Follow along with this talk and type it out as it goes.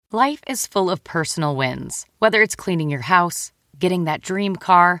Life is full of personal wins, whether it's cleaning your house, getting that dream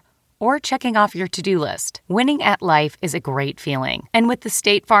car, or checking off your to-do list. Winning at life is a great feeling. And with the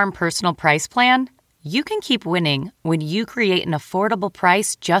State Farm Personal Price Plan, you can keep winning when you create an affordable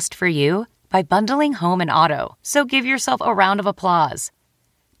price just for you by bundling home and auto. So give yourself a round of applause.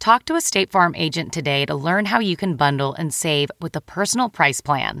 Talk to a State Farm agent today to learn how you can bundle and save with the Personal Price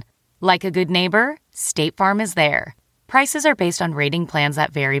Plan. Like a good neighbor, State Farm is there. Prices are based on rating plans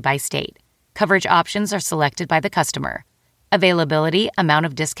that vary by state. Coverage options are selected by the customer. Availability, amount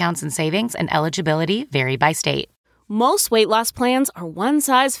of discounts and savings, and eligibility vary by state. Most weight loss plans are one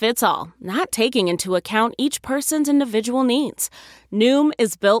size fits all, not taking into account each person's individual needs. Noom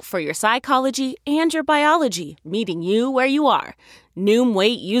is built for your psychology and your biology, meeting you where you are. Noom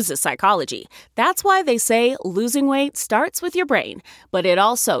Weight uses psychology. That's why they say losing weight starts with your brain, but it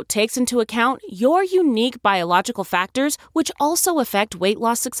also takes into account your unique biological factors, which also affect weight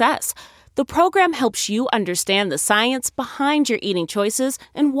loss success. The program helps you understand the science behind your eating choices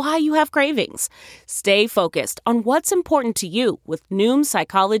and why you have cravings. Stay focused on what's important to you with Noom's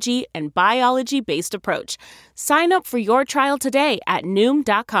psychology and biology-based approach. Sign up for your trial today at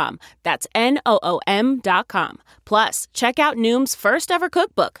Noom.com. That's Noom.com. Plus, check out Noom's first ever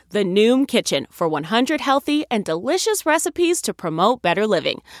cookbook, The Noom Kitchen, for 100 healthy and delicious recipes to promote better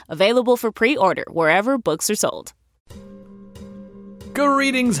living. Available for pre-order wherever books are sold.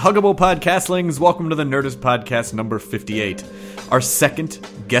 Greetings, Huggable Podcastlings. Welcome to the Nerdist Podcast number 58, our second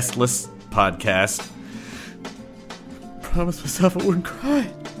guestless podcast. Promised myself I wouldn't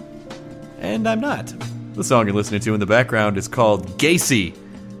cry. And I'm not. The song you're listening to in the background is called Gacy.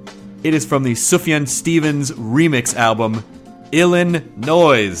 It is from the Sufjan Stevens remix album,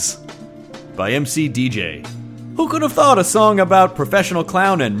 Illinois, by MC DJ. Who could have thought a song about professional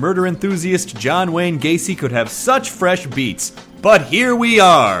clown and murder enthusiast John Wayne Gacy could have such fresh beats? But here we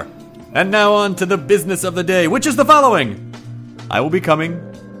are! And now on to the business of the day, which is the following. I will be coming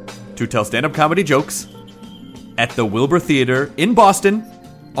to tell stand-up comedy jokes at the Wilbur Theater in Boston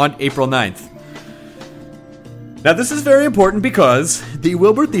on April 9th. Now this is very important because the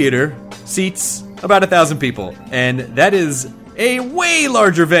Wilbur Theater seats about 1,000 people, and that is a way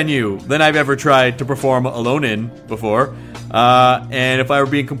larger venue than I've ever tried to perform alone in before. And if I were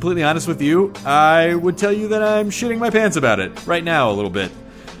being completely honest with you, I would tell you that I'm shitting my pants about it right now a little bit.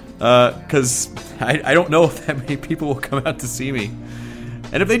 Because I don't know if that many people will come out to see me.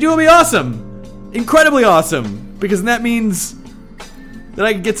 And if they do, it'll be awesome. Incredibly awesome. Because that means that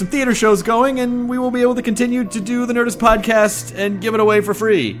I can get some theater shows going and we will be able to continue to do the Nerdist Podcast and give it away for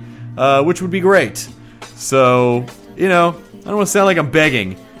free. Which would be great. So, you know, I don't want to sound like I'm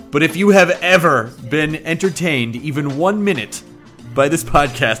begging. But if you have ever been entertained even 1 minute by this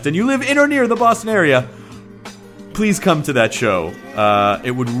podcast and you live in or near the Boston area, please come to that show.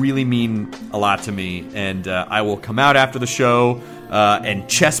 It would really mean a lot to me. And I will come out after the show and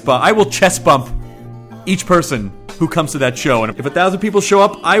I will chest bump each person who comes to that show. And if 1,000 people show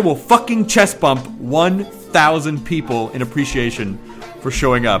up, I will fucking chest bump 1,000 people in appreciation for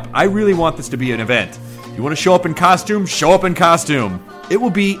showing up. I really want this to be an event. You want to show up in costume? Show up in costume. It will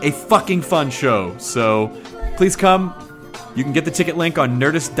be a fucking fun show, so please come. You can get the ticket link on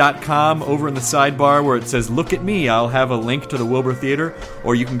Nerdist.com over in the sidebar where it says, look at me. I'll have a link to the Wilbur Theater,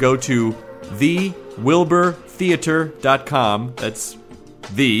 or you can go to thewilburtheater.com. That's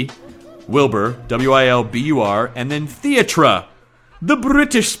the Wilbur, W-I-L-B-U-R, and then Theatra, the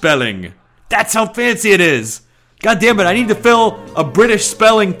British spelling. That's how fancy it is. God damn it, I need to fill a British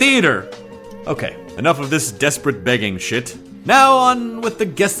spelling theater. Okay, enough of this desperate begging shit. Now on with the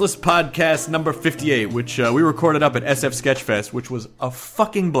Guestless Podcast number 58, which we recorded up at SF Sketchfest, which was a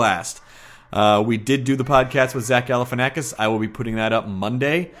fucking blast. We did do the podcast with Zach Galifianakis. I will be putting that up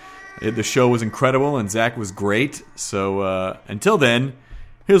Monday. The show was incredible, and Zach was great. So until then,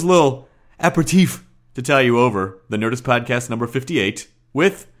 here's a little aperitif to tie you over the Nerdist Podcast number 58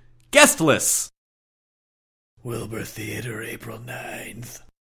 with Guestless. Wilbur Theater, April 9th.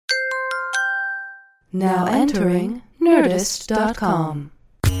 Now entering Nerdist.com.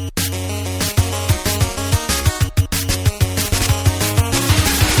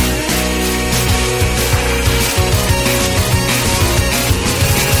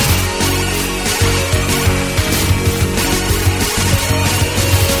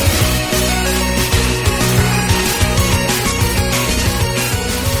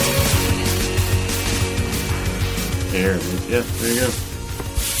 There you go.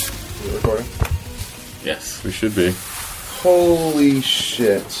 We're recording? Yes, we should be. Holy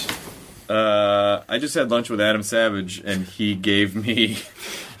shit. I just had lunch with Adam Savage, and he gave me,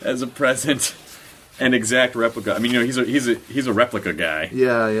 as a present, an exact replica. I mean, he's a replica guy.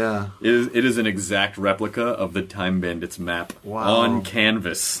 Yeah. It is an exact replica of the Time Bandits map on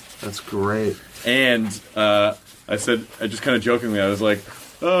canvas. That's great. And I just kind of jokingly, I was like,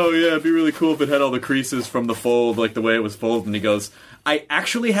 oh yeah, it'd be really cool if it had all the creases from the fold, like the way it was folded. And he goes, I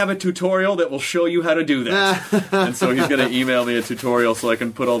actually have a tutorial that will show you how to do that. And so he's going to email me a tutorial so I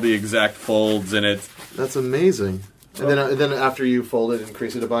can put all the exact folds in it. That's amazing. And then after you fold it and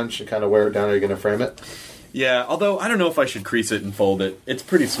crease it a bunch and kind of wear it down, are you going to frame it? Yeah, although I don't know if I should crease it and fold it. It's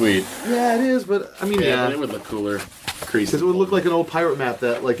pretty sweet. Yeah, it is, but I mean, But it would look cooler. Because it would look like an old pirate map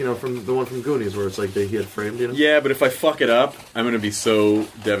that, like, from the one from Goonies, where it's like he had framed, Yeah, but if I fuck it up, I'm going to be so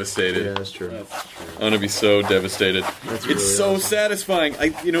devastated. Yeah, that's true. I'm going to be so devastated. That's It's really so awesome. satisfying.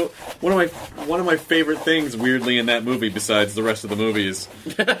 One of my favorite things, weirdly, in that movie, besides the rest of the movie, is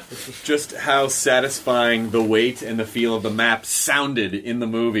just how satisfying the weight and the feel of the map sounded in the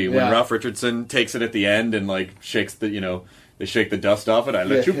movie when Yeah. Ralph Richardson takes it at the end and like shakes the they shake the dust off it. I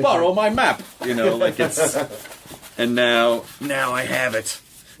let you borrow my map. Like it's. And now I have it.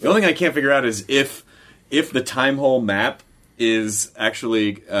 The only thing I can't figure out is if the time hole map is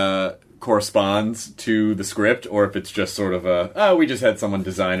actually corresponds to the script, or if it's just sort of we just had someone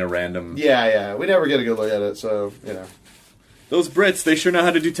design a random. Yeah. We never get a good look at it, so Those Brits, they sure know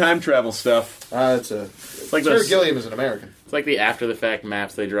how to do time travel stuff. It's like Terry those- Gilliam is an American. It's like the after-the-fact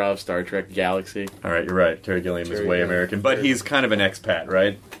maps they draw of Star Trek Galaxy. All right, you're right. Terry Gilliam is Terry way Gilliam. American, but he's kind of an expat,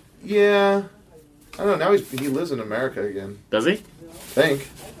 right? Yeah. I don't know. Now he lives in America again. Does he? I think.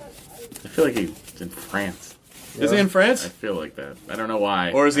 I feel like he's in France. Is he in I France? feel like that. I don't know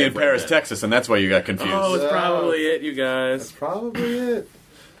why. Or is he in I've read Paris, that. Texas, and that's why you got confused? Oh, it's probably it, you guys. That's probably it.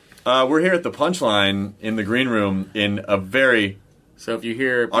 We're here at the Punchline in the green room in a very So if you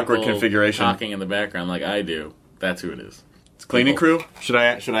hear people Awkward configuration. talking in the background like I do, that's who it is. cleaning crew. Should I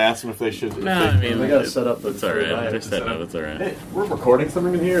ask them if they should? No, I mean, They gotta set up the. it's all right. They're setting up. It's all right. Hey, we're recording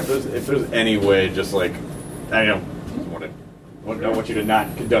something in here. If there's any way, just like I don't want you to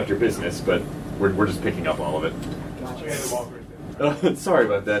not conduct your business, but we're just picking up all of it. Sorry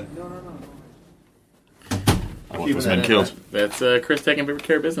about that. I want those men killed. That's Chris taking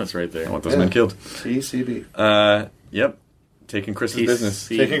care of business right there. I want those men killed. TCB. Yep. Taking Chris's business.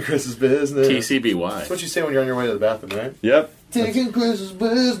 Taking Chris's business. TCBY. That's what you say when you're on your way to the bathroom, right? Yep. Taking Chris's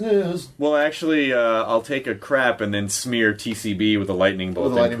business. Well, actually, I'll take a crap and then smear TCB with a lightning bolt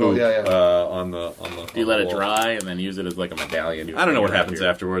With a lightning bolt, yeah. on the. Do you let it dry and then use it as like a medallion? I don't know what happens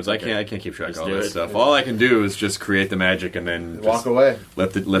afterwards. I can't keep track of Just all do this it. stuff. All I can do is just create the magic and then Walk just away.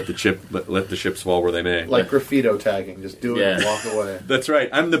 let the ships fall where they may. Like graffito tagging. Just do it and Yeah. walk away. That's right.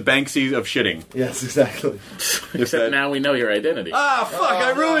 I'm the Banksy of shitting. Yes, exactly. Except now we know your identity. Ah, fuck! I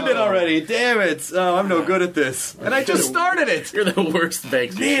ruined it already. Damn it! Oh, I'm no good at this, and I just started it. You're the worst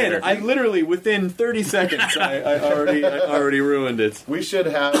Banksy Man, shitter. I literally within 30 seconds, I already ruined it. We should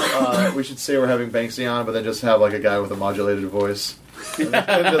have. We should say we're having Banksy on, but then just have like a guy with a modulated voice. and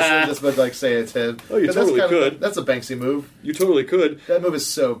just like say it's him. Oh, you 'Cause totally that's could. That's a Banksy move. You totally could. That move is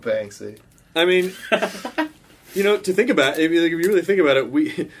so Banksy. I mean, to think about it, if you really think about it,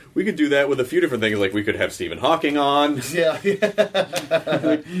 we could do that with a few different things. Like we could have Stephen Hawking on. Yeah.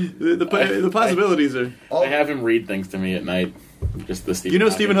 The possibilities are. I have him read things to me at night. Just the Stephen. You know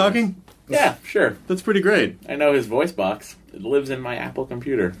Stephen things. Hawking? Yeah, sure. That's pretty great. I know his voice box. It lives in my Apple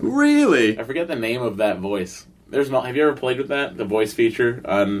computer. Really? I forget the name of that voice. Have you ever played with that? The voice feature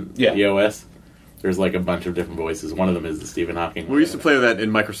on Yeah. the OS? There's like a bunch of different voices. One of them is the Stephen Hawking one. We used to play with that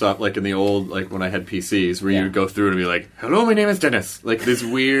in Microsoft, like in the old, like when I had PCs, where Yeah. you would go through and be like, "Hello, my name is Dennis." Like this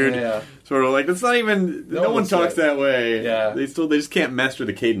weird, Yeah. sort of like that's not even. No No one one's talks that- that way. Yeah. They just can't master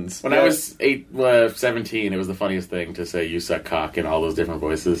the cadence. When I was 17, it was the funniest thing to say "you suck cock" in all those different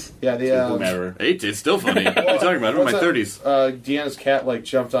voices. Yeah, the, To whomever. It's still funny. What are you talking about? I'm in my What's that? 30s. Deanna's cat like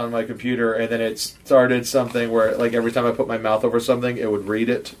jumped on my computer, and then it started something where like every time I put my mouth over something, it would read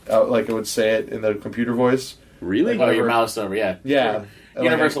it, like it would say it in the computer voice. Really? Oh, your mouse over, yeah. Yeah. Sure.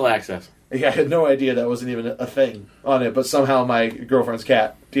 Universal access. Yeah, I had no idea that wasn't even a thing on it, but somehow my girlfriend's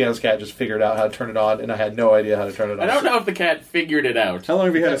cat, Deanna's cat, just figured out how to turn it on, and I had no idea how to turn it on. I don't know if the cat figured it out. How long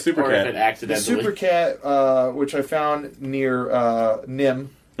have you had a super or if it cat? The accidentally. super cat, which I found near Nim,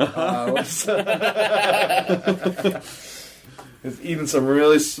 is eating some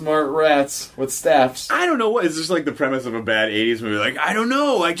really smart rats with staffs. I don't know what. Is this like the premise of a bad 80s movie? Like, I don't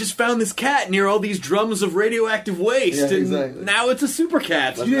know. I just found this cat near all these drums of radioactive waste, Yeah, and exactly. now it's a super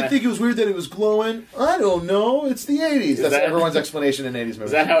cat. You didn't think it was weird that it was glowing? I don't know. It's the 80s. That's that- everyone's explanation in 80s movies.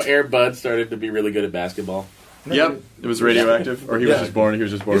 Is that how Air Bud started to be really good at basketball? Yep, it was radioactive, or he was Yeah. just born. He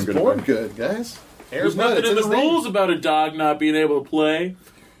was just born He's good. born good, guys. Air's Bud, it's in his name. about a dog not being able to play.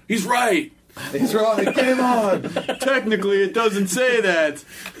 He's right. He's right. Game on. Technically, it doesn't say that.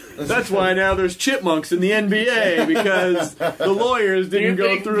 That's why now there's chipmunks in the NBA, because the lawyers didn't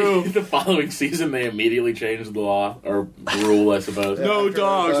go through. The following season, they immediately changed the law, or rule, I suppose. No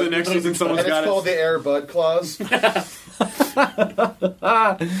dogs. The next season, someone's And got it's called the Air Bud Clause.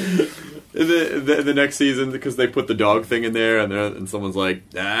 the next season, because they put the dog thing in there, and someone's like,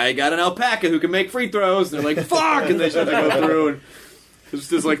 I got an alpaca who can make free throws. And they're like, fuck! And they just have to go through. And it's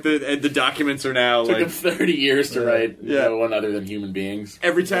just like the documents are now Took like them 30 years to write Yeah. no one other than human beings.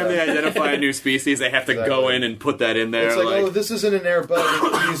 every time they identify a new species, they have to go in and put that in there. It's like, oh, this isn't an Air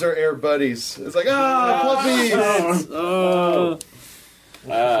Bud. These are Air Buddies. It's like, puppies.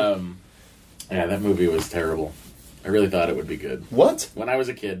 Yeah, that movie was terrible. I really thought it would be good. What? When I was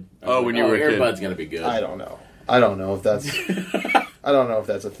a kid. I was Oh, like, when you were a Air kid. Bud's gonna be good. I don't know. I don't know if that's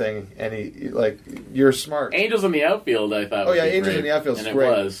a thing. You're smart. Angels in the Outfield, I thought. Oh, would yeah, be Angels great. in the Outfield's and great.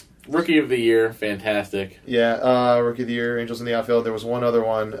 It was Rookie of the Year, fantastic. Yeah, Rookie of the Year, Angels in the Outfield. There was one other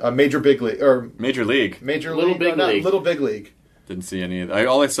one, Major Big League or Major League. Major Little League, Big no, not League. Little Big League. Didn't see any.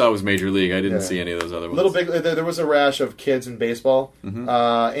 All I saw was Major League. I didn't Yeah. see any of those other ones. Little Big. There was a rash of kids in baseball.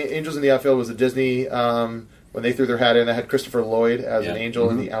 Angels in the Outfield was a Disney. When they threw their hat in, they had Christopher Lloyd as an angel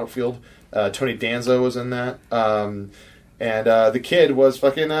in the outfield. Tony Danza was in that. And the kid was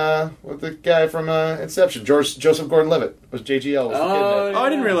fucking with the guy from Inception. Joseph Gordon-Levitt was JGL. Was the kid in that. Oh, I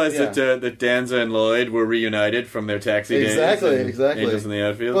didn't realize Yeah. that Danza and Lloyd were reunited from their taxi days. Exactly, and exactly. Angels in the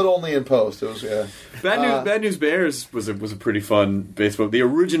Outfield. But only in post. It was Bad News Bears was a pretty fun baseball. The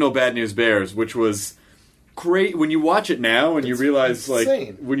original Bad News Bears, which was great when you watch it now and you realize insane.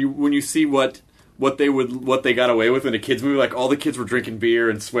 like when you see what they got away with in a kids movie, like all the kids were drinking beer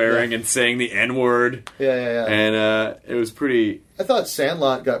and swearing and saying the N-word. Yeah. And it was pretty. I thought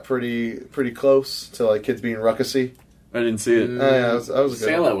Sandlot got pretty close to like kids being ruckusy. I didn't see it. Yeah, that was a good.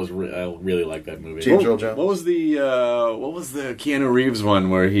 Sandlot was. I really like that movie. James Earl Jones. What was the Keanu Reeves one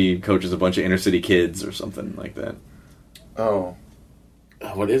where he coaches a bunch of inner city kids or something like that? Oh,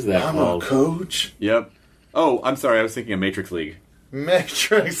 What is that I'm called? a coach. Yep. Oh, I'm sorry. I was thinking of Matrix League.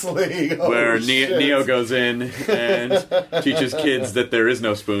 Matrix League. Where Holy shit. Neo goes in and teaches kids that there is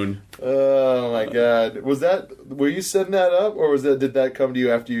no spoon. Oh my god! Were you setting that up, or did that come to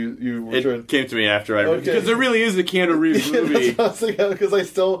you after you were trying? It came to me after I Okay. because there really is a Keanu Reeves Yeah, movie. that's what I was thinking, because I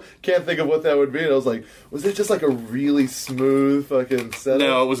still can't think of what that would be. And I was like, was it just like a really smooth fucking setup?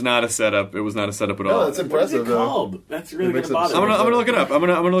 No, it was not a setup. It was not a setup at No, all. that's What is impressive it though. called? That's really It makes going to it bother me. I'm gonna look it up. I'm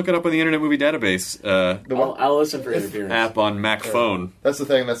gonna look it up on the Internet Movie Database I'll listen for interference. app on Mac phone. That's the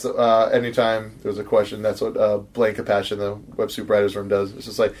thing. That's anytime there's a question, that's what Blaine Capashen, the Web Soup Writers Room, does. It's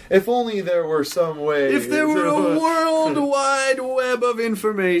just like, if only there were some way. If there were a world wide web of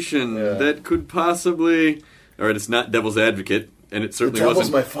information Yeah. that could possibly, all right, it's not Devil's Advocate, and it The certainly devil's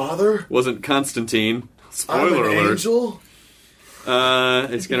wasn't my father. wasn't Constantine. I'm Spoiler an alert. angel.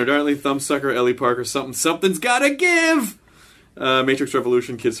 It's Scanner Dartley, Thumbsucker, Ellie Parker, something's gotta give! Matrix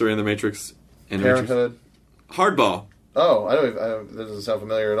Revolution, Kid Story in the Matrix, and Parenthood. Hardball. Oh, I don't. That doesn't sound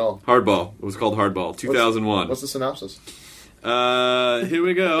familiar at all. Hardball. It was called Hardball. 2001. What's the synopsis? Here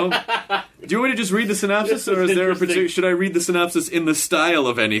we go. Do you want me to just read the synopsis, This or is is there a interesting. particular? Should I read the synopsis in the style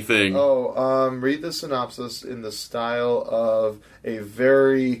of anything? Read the synopsis in the style of a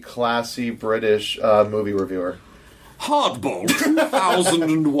very classy British movie reviewer. Hardball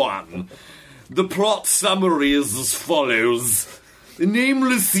 2001. The plot summary is as follows. A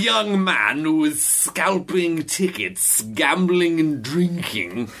nameless young man who is scalping tickets, gambling and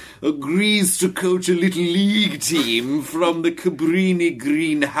drinking, agrees to coach a little league team from the Cabrini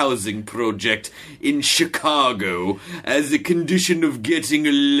Green Housing Project in Chicago as a condition of getting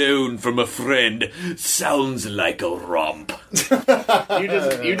a loan from a friend. Sounds like a romp.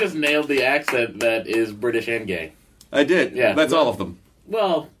 You just nailed the accent that is British and gay. I did. Yeah. That's all of them.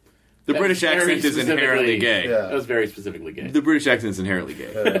 Well, The that's British very accent is inherently specifically- gay. Yeah. That was very specifically gay. The British accent is inherently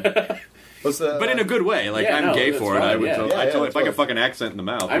gay. What's the? But in a good way. Like, Yeah, I'm no, gay it's for it. fine, I would yeah. totally, Yeah, I totally yeah, if I could it's fuck an accent in the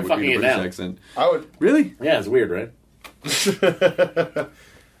mouth, I'm it would fucking be the it British now. accent. I would. Really? Yeah, it's weird, right?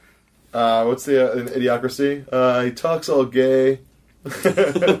 What's the in Idiocracy? He talks all gay.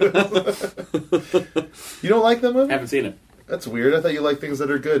 You don't like that movie? Haven't seen it. That's weird. I thought you like things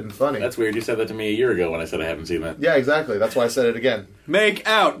that are good and funny. That's weird. You said that to me a year ago when I said I haven't seen that. Yeah, exactly. That's why I said it again. Make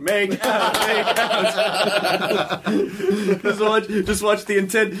out, make out, make out. just watch the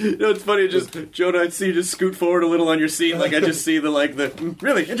intent. You know, it's funny. Just Jonah, I'd see you just scoot forward a little on your seat. Like I just see the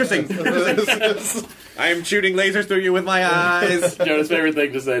really interesting. I am shooting lasers through you with my eyes. Jonah's favorite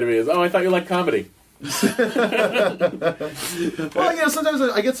thing to say to me is, "Oh, I thought you liked comedy." Well, sometimes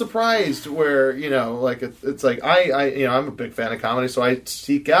I get surprised where, like it's like I'm a big fan of comedy, so I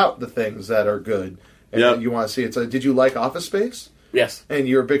seek out the things that are good and that you want to see. It's like, did you like Office Space? Yes. And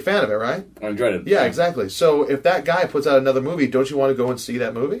you're a big fan of it, right? I enjoyed it. Yeah, exactly. So if that guy puts out another movie, don't you want to go and see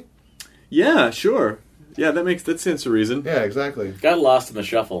that movie? Yeah, sure. Yeah, that stands to reason. Yeah, exactly. Got lost in the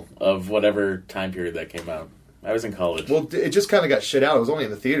shuffle of whatever time period that came out. I was in college. Well, it just kind of got shit out. It was only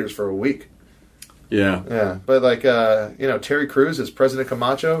in the theaters for a week. Yeah. Yeah, but like, Terry Crews as President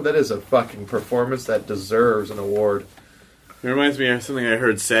Camacho, that is a fucking performance that deserves an award. It reminds me of something I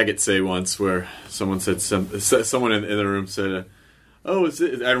heard Saget say once, where someone said someone in the room said, "Oh, is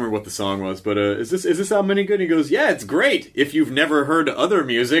it?" I don't remember what the song was, but is this album any good? And he goes, "Yeah, it's great if you've never heard other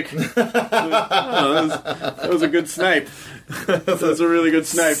music." That was a good snipe. That was a really good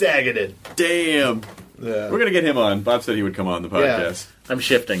snipe. Sageted. Damn. Yeah. We're gonna get him on. Bob said he would come on the podcast. I'm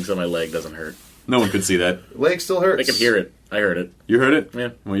shifting so my leg doesn't hurt. No one could see that. Leg still hurts. I can hear it. I heard it. You heard it? Yeah.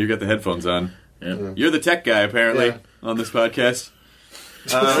 Well, you got the headphones on. Yeah. You're the tech guy, apparently, Yeah. on this podcast.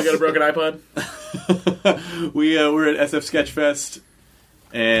 I got a broken iPod. We're at SF Sketchfest,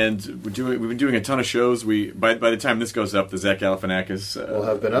 and we've been doing a ton of shows. By the time this goes up, the Zach Galifianakis will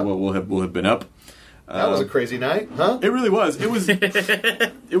have been up. Will have been up. That was a crazy night, huh? It really was. It was.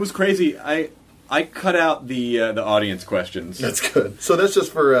 It was crazy. I cut out the audience questions. That's good. So that's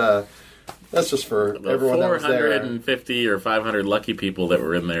just for everyone that was there. 450 or 500 lucky people that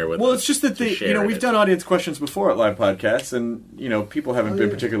were in there with. Well, it's just that we've done audience questions before at live podcasts, and people haven't been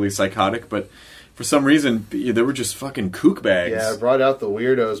particularly psychotic, but for some reason they were just fucking kook bags. Yeah, I brought out the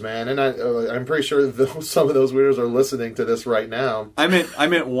weirdos, man, and I'm pretty sure some of those weirdos are listening to this right now. I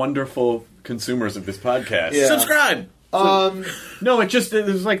meant wonderful consumers of this podcast. Yeah. Subscribe. No, it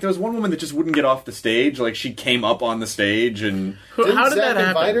was like there was one woman that just wouldn't get off the stage. Like she came up on the stage and How did Zach that happen?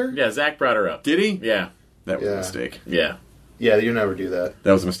 invite her? Yeah, Zach brought her up. did he? Yeah. That was a Yeah. mistake. Yeah. Yeah, you never do that.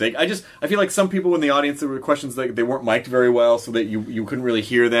 That was a mistake. I feel like some people in the audience, there were questions that they weren't mic'd very well, so that you couldn't really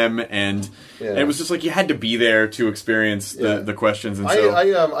hear them, and it was just like you had to be there to experience the questions. And so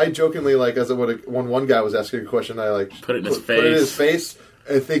I jokingly, like, when one guy was asking a question, I like Put it in his put it in his face. face,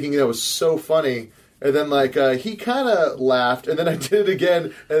 and thinking that was so funny. And then like he kind of laughed, and then I did it again,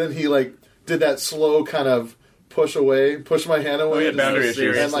 and then he like did that slow kind of push my hand away. yeah, boundary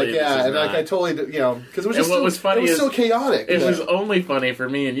issues. And like I totally because it was just what was funny it was is so chaotic. It was only funny for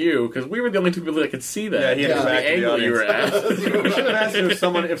me and you because we were the only two people that could see that. Yeah, he had Because to back the to the angle you were at. we should have asked him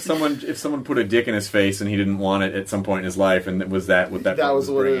if someone put a dick in his face and he didn't want it at some point in his life, and was that what that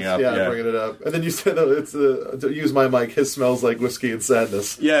was what it is. up? Bringing it up. And then you said it's to use my mic. His smells like whiskey and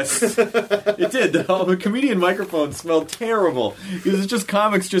sadness. Yes, it did. The comedian microphone smelled terrible. Because it's just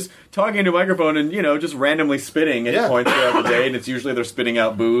comics just talking into a microphone and just randomly spitting at points throughout the day, and it's usually they're spitting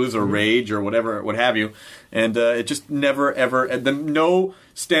out booze or rage or whatever, what have you. And it just never ever. No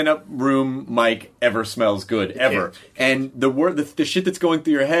stand-up room mic ever smells good ever. And the shit that's going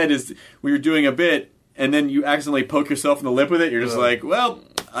through your head is when you're doing a bit, and then you accidentally poke yourself in the lip with it. You're just like, well,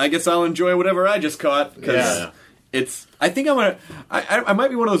 I guess I'll enjoy whatever I just caught because. It's. I think I'm gonna. I might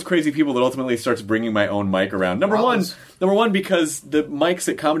be one of those crazy people that ultimately starts bringing my own mic around. Number one, because the mics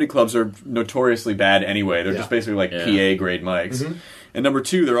at comedy clubs are notoriously bad anyway. They're just basically like PA grade mics. Mm-hmm. And number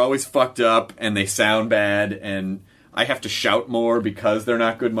two, they're always fucked up and they sound bad, and I have to shout more because they're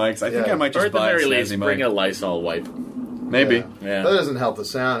not good mics. I think I might just or at the buy very a least, snazzy bring mic. a Lysol wipe. Maybe. Yeah. That doesn't help the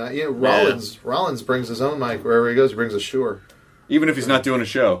sound. Rollins brings his own mic wherever he goes. He brings a Shure. Even if he's not doing a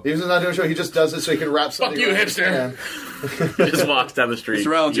show. Even if he's not doing a show, he just does it so he can wrap something. Fuck you, hipster! He just walks down the street.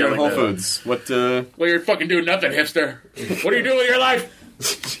 Mr. Rollins, you're at Whole yelling Foods. What? Well, you're fucking doing nothing, hipster. What are you doing with your life?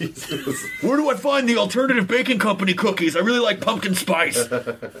 Jesus. Where do I find the Alternative Baking Company cookies? I really like pumpkin spice. And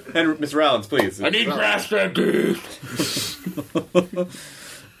Mr. Rollins, please. I need grass-fed beef.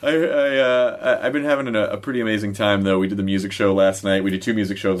 I've been having a pretty amazing time, though. We did the music show last night. We did 2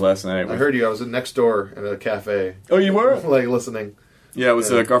 music shows last night. I heard you. I was next door in a cafe. Oh, you were? Like, listening. Yeah, it was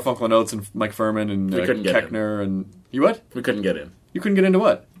Garfunkel and Oates and Mike Furman and We couldn't get Keckner and... You what? We couldn't get in. You couldn't get into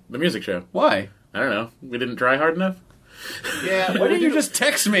what? The music show. Why? I don't know. We didn't try hard enough? Yeah. Why didn't you just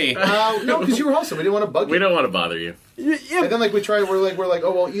text me? No, because you were hosting. We didn't want to bug you. We don't want to bother you. Yeah. And then, like, we tried, we're like,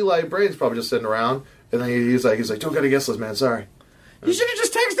 oh, well, Eli Brain's probably just sitting around. And then he's like, don't got a guest list, man. Sorry. You should have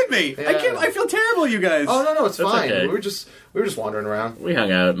just texted me. Yeah. I feel terrible, you guys. Oh, no, it's fine. okay. We were just wandering around. We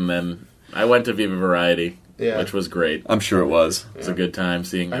hung out, and then I went to Viva Variety, Yeah. which was great. I'm sure it was. It was a good time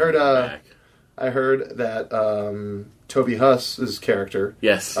seeing I you heard, back. I heard that Toby Huss's character,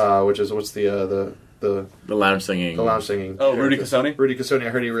 Yes. which is what's the lounge singing. lounge singing. Oh, Rudy character. Cassoni? Rudy Cassoni. I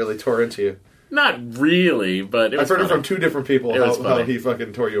heard he really tore into you. Not really, but it was I've heard it funny. from 2 different people It was how funny. he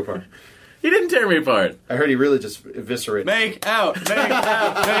fucking tore you apart. He didn't tear me apart. I heard he really just eviscerated. Make out. No,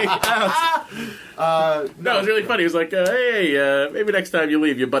 it was really funny. He was like, hey, maybe next time you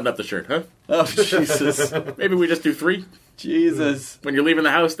leave, you button up the shirt, huh? Oh, Jesus. Maybe we just do 3. Jesus. When you're leaving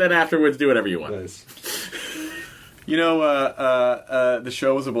the house, then afterwards, do whatever you want. Nice. You know, the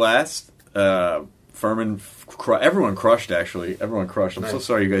show was a blast. Furman, everyone crushed, actually. Everyone crushed. I'm so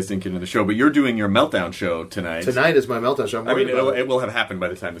sorry you guys didn't get into the show, but you're doing your Meltdown show tonight. Tonight is my Meltdown show. I mean, it will have happened by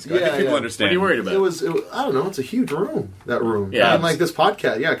the time this goes. I think people understand. What are you worried about? It was, I don't know, it's a huge room, that room. Yeah. And like this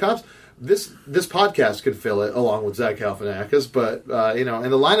podcast, cops, this podcast could fill it along with Zach Galifianakis, but,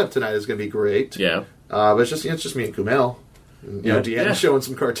 and the lineup tonight is going to be great. Yeah. But it's just me and Kumail. Deanna showing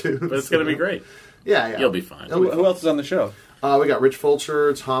some cartoons. But it's going to be great. Yeah. You'll be fine. Who else is on the show? We got Rich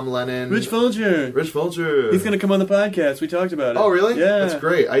Fulcher, Tom Lennon. Rich Fulcher. He's going to come on the podcast. We talked about it. Oh, really? Yeah. That's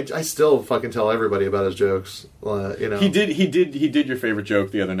great. I still fucking tell everybody about his jokes. He did your favorite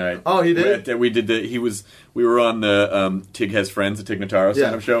joke the other night. Oh, he did? We were on the Tig Has Friends, the Tig Notaro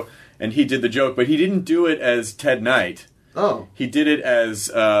stand-up show, and he did the joke, but he didn't do it as Ted Knight. Oh. He did it as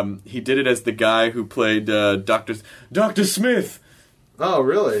the guy who played Dr. Smith. Oh,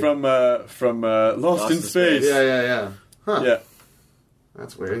 really? From Lost in Space. Yeah. Huh. Yeah.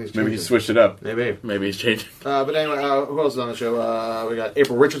 That's weird. Maybe he switched it up. Maybe he's changing. But anyway, who else is on the show? We got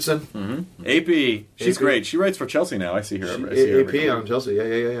April Richardson. Mm-hmm. AP. She's great. She writes for Chelsea now. I see her. AP on Chelsea.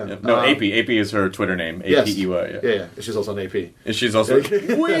 Yeah. No, AP. AP is her Twitter name. APEY. Yeah. She's also an AP. And she's also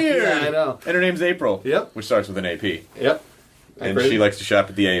weird. Yeah, I know. And her name's April. Yep. Which starts with an AP. Yep. And she likes to shop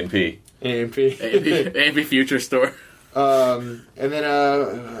at the A&P. AP Future Store. And then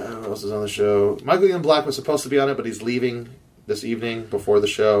who else is on the show? Michael Ian Black was supposed to be on it, but he's leaving this evening before the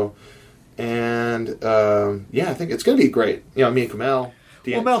show. And I think it's going to be great. Me and Kumail.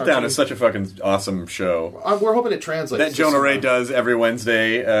 Well, Meltdown is such a fucking awesome show. We're hoping it translates. That Jonah Ray does every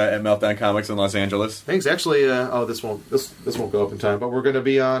Wednesday at Meltdown Comics in Los Angeles. Thanks. Actually, this won't go up in time, but we're going to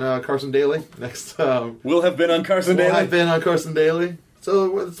be on Carson Daly next. We'll have been on Carson Daly. I've been on Carson Daly,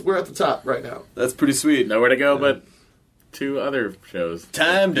 so we're at the top right now. That's pretty sweet. Nowhere to go, but 2 other shows.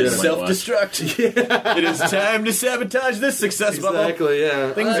 Time to self-destruct. It is time to sabotage this success bubble. Exactly.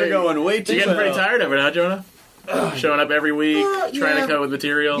 Yeah. Things are going way too. You're getting pretty tired of it, huh, Jonah? Showing up every week, trying to come up with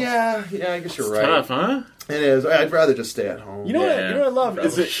material. Yeah. I guess you're right. Tough, huh? It is. I'd rather just stay at home. You know what I love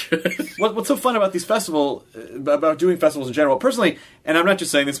is what's so fun about these about doing festivals in general. Personally, and I'm not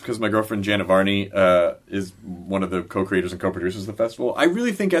just saying this because my girlfriend Janet Varney is one of the co-creators and co-producers of the festival. I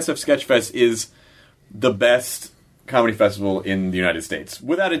really think SF Sketchfest is the best comedy festival in the United States,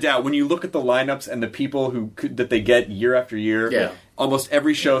 without a doubt. When you look at the lineups and the people that they get year after year, almost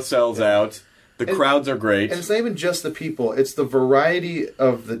every show sells out. The crowds are great. And it's not even just the people. It's the variety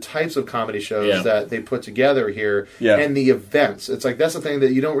of the types of comedy shows that they put together here and the events. It's like, that's the thing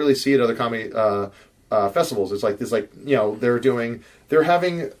that you don't really see at other comedy festivals. It's like, they're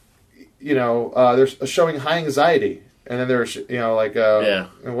having, they're showing High Anxiety. And then there's,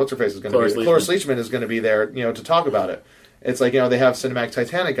 and what's her face is going to be? Cloris Leachman is going to be there, to talk about it. It's like, they have Cinematic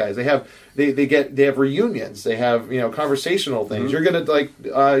Titanic guys. They have reunions. They have, conversational things. You're going to,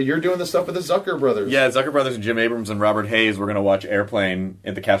 you're doing the stuff with the Zucker brothers. Yeah, Zucker brothers and Jim Abrams and Robert Hayes. We're going to watch Airplane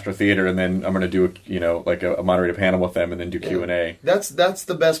at the Castro Theater, and then I'm going to do, a moderated panel with them, and then do Q&A. That's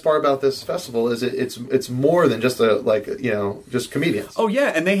the best part about this festival is it's more than just just comedians. Oh yeah,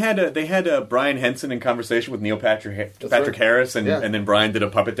 and they had Brian Henson in conversation with Neil Patrick Harris, and then Brian did a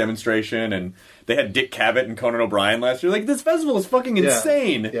puppet demonstration, and they had Dick Cavett and Conan O'Brien last year. Like, this festival is fucking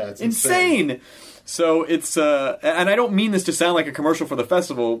insane. Yeah, it's insane. So it's, and I don't mean this to sound like a commercial for the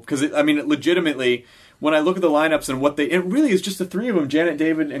festival, because legitimately, when I look at the lineups and it really is just the 3 of them, Janet,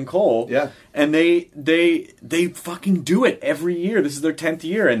 David, and Cole. Yeah. And they fucking do it every year. This is their 10th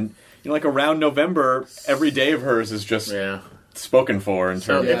year, and around November, every day of hers is just spoken for in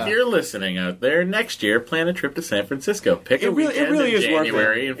terms. So if you're listening out there, next year plan a trip to San Francisco. Pick a weekend in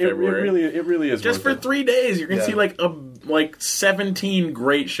January and February. It really is just for 3 days. You're gonna see like 17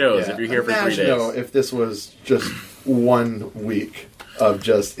 great shows if you're here for 3 days. If this was just 1 week of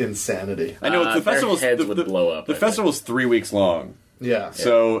just insanity. I know the festival's heads would blow up. The festival's 3 weeks long. Yeah.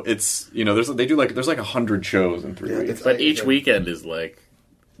 So it's there's 100 shows in 3 weeks. But each weekend is like,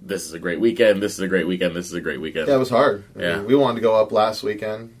 this is a great weekend, this is a great weekend, this is a great weekend. Yeah, it was hard. I mean, we wanted to go up last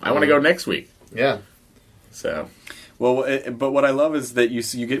weekend. I want to go next week. Yeah. So. Well, but what I love is that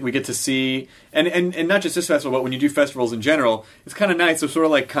we get to see, and not just this festival, but when you do festivals in general, it's kind of nice. They're sort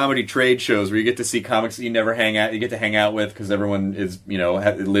of like comedy trade shows where you get to see comics that you get to hang out with because everyone is,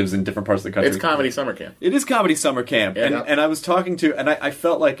 lives in different parts of the country. It's comedy summer camp. It is comedy summer camp, and I was talking to, and I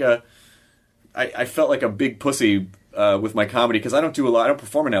felt like a big pussy with my comedy because I don't do a lot. I don't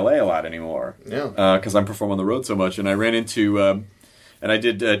perform in LA a lot anymore. Yeah. Because I'm performing on the road so much, and I ran into and I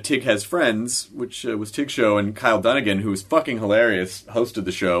did Tig Has Friends, which was Tig's show, and Kyle Dunnigan, who was fucking hilarious, hosted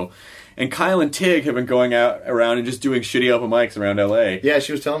the show. And Kyle and Tig have been going out around and just doing shitty open mics around LA. Yeah,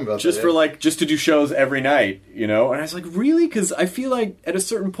 she was telling me about that. Just to do shows every night, you know? And I was like, really? Because I feel like at a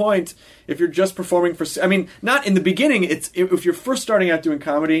certain point, if you're just performing for... I mean, not in the beginning. If you're first starting out doing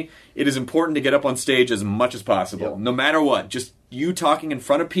comedy, it is important to get up on stage as much as possible. No matter what. Just you talking in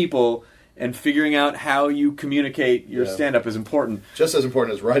front of people and figuring out how you communicate your stand-up is important. Just as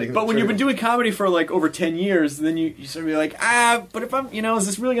important as writing. But when you've been doing comedy for like over 10 years, then you sort of be like, but if I'm, is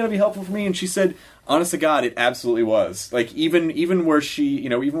this really going to be helpful for me? And she said, honest to God, it absolutely was. Like even where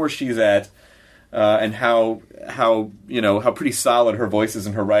even where she's at, and how pretty solid her voice is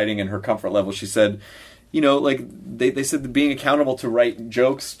in her writing and her comfort level. She said, like they said that being accountable to write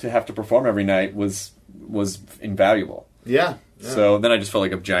jokes to have to perform every night was invaluable. Yeah. So then I just felt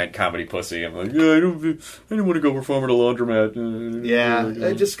like a giant comedy pussy. I'm like, I didn't want to go perform at a laundromat.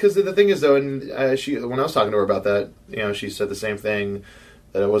 Yeah, just because the thing is though, and when I was talking to her about that, she said the same thing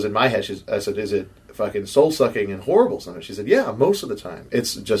that it was in my head. I said, is it fucking soul sucking and horrible sometimes? She said, yeah, most of the time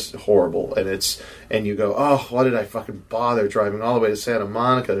it's just horrible, and you go, oh, why did I fucking bother driving all the way to Santa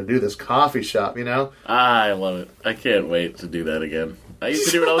Monica to do this coffee shop? I love it. I can't wait to do that again. I used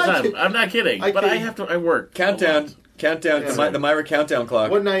to do it all the time. I'm not kidding, but I work. Countdown, the Myra countdown clock.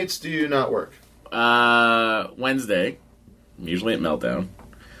 What nights do you not work? Wednesday, usually at Meltdown.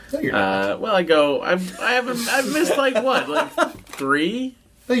 No, you're not. Well, I go. I've missed like 3.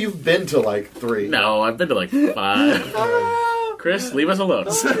 No, you've been to like 3. No, I've been to like 5. Chris, leave us alone.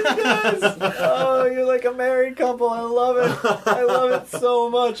 Oh, you're like a married couple. I love it. I love it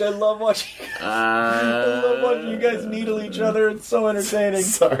so much. I love watching you guys needle each other. It's so entertaining.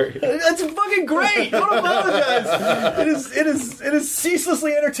 Sorry. That's fucking great. Don't apologize. It is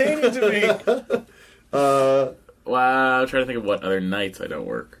ceaselessly entertaining to me. Wow, I'm trying to think of what other nights I don't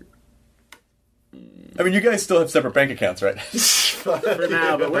work. I mean, you guys still have separate bank accounts, right? For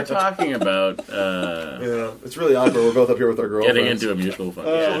now, but we're talking about... it's really awkward. We're both up here with our girlfriends. Getting into a mutual fund.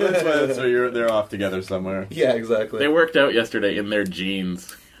 That's why they're off together somewhere. Yeah, exactly. They worked out yesterday in their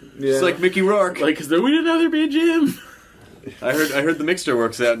jeans. Yeah. It's like Mickey Rourke. Like, because we didn't know there'd be a gym. I heard the Mixer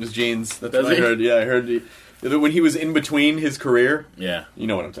works out in his jeans. That's what I heard. Yeah, I heard... when he was in between his career, you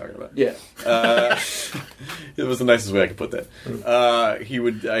know what I'm talking about. Yeah, it was the nicest way I could put that. He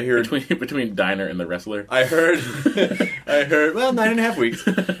would. I heard between Diner and the Wrestler. I heard. Well, 9.5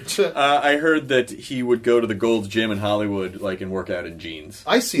 weeks. I heard that he would go to the Gold's Gym in Hollywood, and work out in jeans.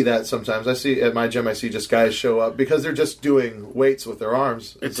 I see that sometimes. I see at my gym. I see just guys show up because they're just doing weights with their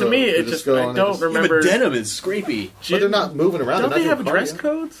arms. To me, it just I don't remember. Yeah, but denim is scrapey. But they're not moving around. Don't they have dress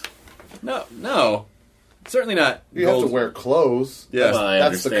codes? No. Certainly not. You have to wear clothes. Yes. Well,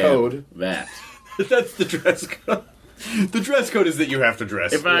 that's the code. That's the dress code. The dress code is that you have to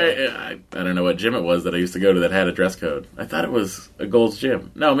dress. If I don't know what gym it was that I used to go to that had a dress code. I thought it was a Gold's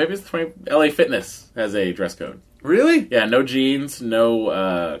Gym. No, maybe it's LA Fitness has a dress code. Really? Yeah, no jeans,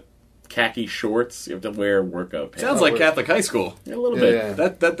 no khaki shorts. You have to wear workout pants. Sounds like Catholic high school. Yeah, a little bit. Yeah.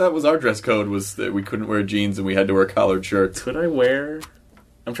 That was our dress code, was that we couldn't wear jeans and we had to wear collared shirts. Could I wear...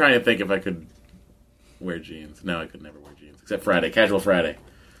 I'm trying to think if I could... wear jeans. No, I could never wear jeans. Except Friday. Casual Friday.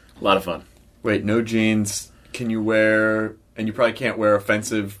 A lot of fun. Wait, no jeans. Can you wear... And you probably can't wear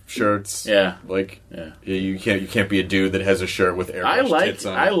offensive shirts. Yeah. You can't be a dude that has a shirt with airbrushed tits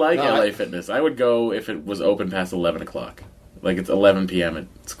on it. I like LA Fitness. I would go if it was open past 11 o'clock. Like, it's 11 p.m.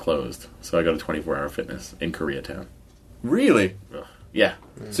 It's closed. So I go to 24-hour Fitness in Koreatown. Really? Ugh. Yeah.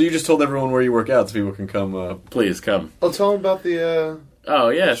 So you just told everyone where you work out so people can come... Please, come. Oh, tell them about the... Oh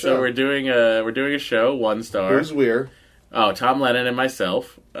yeah, so we're doing a show, One Star. Who's we're? Oh, Tom Lennon and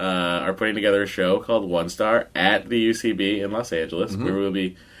myself are putting together a show called One Star at the UCB in Los Angeles, where we'll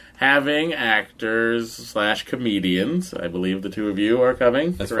be having actors / comedians. I believe the two of you are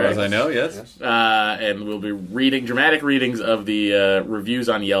coming. As far as I know, yes. And we'll be reading dramatic readings of the reviews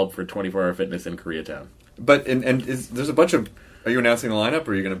on Yelp for 24-Hour Fitness in Koreatown. But there's a bunch of... Are you announcing the lineup,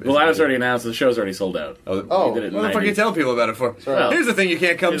 or are you going to... Well, I was already announced. The show's already sold out. What the fuck are you telling people about it for? Sorry. Here's the thing you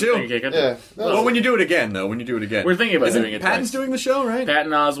can't come to. Yeah. Well, when you do it again, though. When you do it again. We're thinking about doing it Patton's doing the show, right?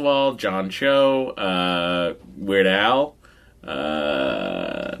 Patton Oswalt, John Cho, Weird Al,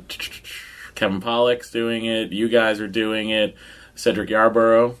 Kevin Pollak's doing it. You guys are doing it. Cedric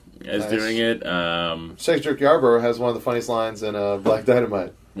Yarborough is doing it. Cedric Yarborough has one of the funniest lines in Black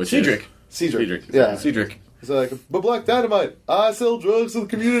Dynamite. Cedric. Yeah. Cedric. It's like, but Black Dynamite, I sell drugs to the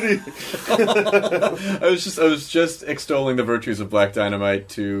community. I was just extolling the virtues of Black Dynamite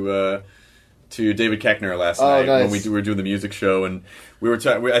to to David Koechner last Oh, night nice. when we were doing the music show, and I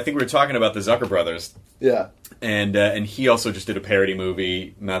think we were talking about the Zucker brothers. Yeah. And he also just did a parody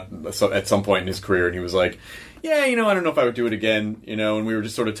movie at some point in his career, and he was like, yeah, I don't know if I would do it again, and we were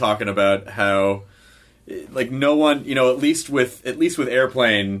just sort of talking about how, like, no one, at least with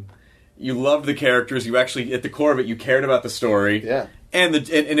Airplane, you loved the characters, you actually, at the core of it, you cared about the story. Yeah. And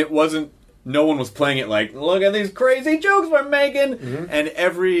it wasn't, no one was playing it like, look at these crazy jokes we're making, and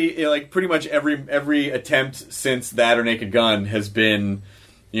pretty much every attempt since that or Naked Gun has been,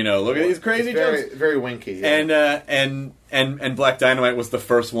 look at these crazy very, jokes. very winky. Yeah. And Black Dynamite was the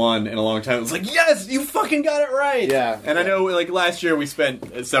first one in a long time. It was like, yes, you fucking got it right. Yeah. And I know, like, last year we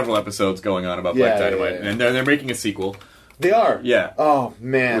spent several episodes going on about Black Dynamite, yeah. and they're making a sequel. They are. Yeah. Oh,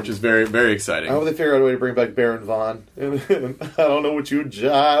 man. Which is very, very exciting. I hope they figure out a way to bring back Baron Vaughn. I don't know what you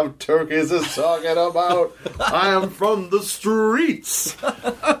jive turkeys is talking about. I am from the streets.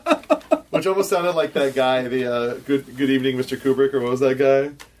 Which almost sounded like that guy, the Good Evening, Mr. Kubrick, or what was that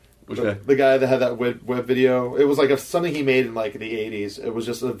guy? Which guy? The guy that had that web video. It was like something he made in like the 80s. It was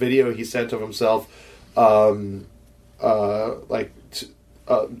just a video he sent of himself, acting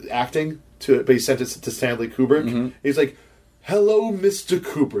to it, but he sent it to Stanley Kubrick. Mm-hmm. He's like, "Hello, Mr.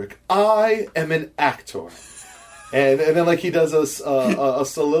 Kubrick. I am an actor." And then like he does a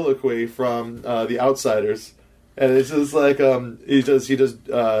soliloquy from The Outsiders, and it's just like he does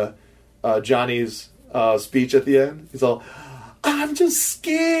Johnny's speech at the end. He's all, "I'm just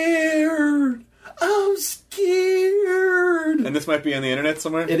scared. I'm scared." And this might be on the internet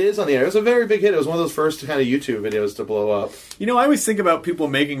somewhere? It is on the air. It was a very big hit. It was one of those first kind of YouTube videos to blow up. I always think about people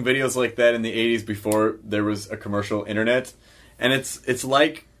making videos like that in the 80s before there was a commercial internet. And it's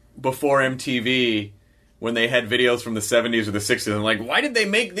like before MTV when they had videos from the 70s or the 60s. And like, why did they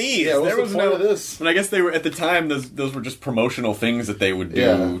make these? Yeah, what's the point of this? And I guess they were, at the time, those were just promotional things that they would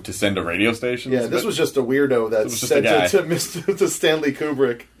do to send to radio stations. Yeah, this was just a weirdo that sent it to Stanley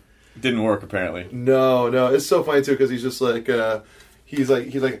Kubrick. Didn't work, apparently. No, it's so funny too because he's just like,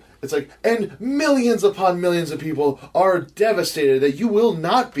 it's like, and millions upon millions of people are devastated that you will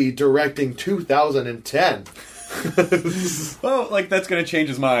not be directing 2010. Well, like that's going to change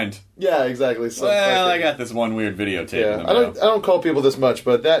his mind. Yeah, exactly. So, well, I got this one weird videotape. Yeah, I don't call people this much,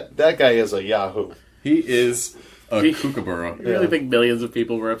 but that guy is a Yahoo. He is a kookaburra. You really think millions of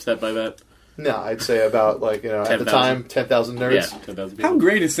people were upset by that? No, I'd say about at 10,000. the time 10,000 nerds. Yeah, 10,000 people. How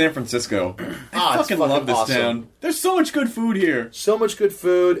great is San Francisco? I fucking love this awesome. town. There's so much good food here. So much good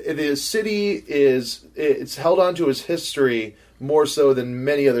food. The city it's held on to its history more so than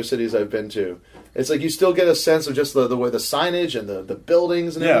many other cities I've been to. It's like you still get a sense of just the way the signage and the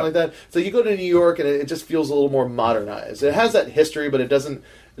buildings and everything like that. It's like you go to New York and it just feels a little more modernized. It has that history, but it doesn't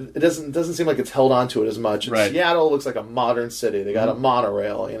seem like it's held on to it as much. Right. Seattle looks like a modern city. They got a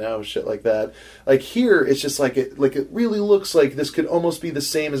monorail, shit like that. Like here, it's just like it really looks like this could almost be the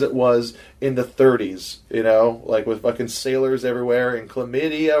same as it was in the 30s, like with fucking sailors everywhere and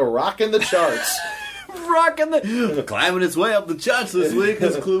chlamydia rocking the charts. Climbing its way up the charts this week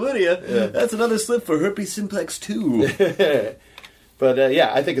is chlamydia. Yeah. That's another slip for herpes simplex 2. But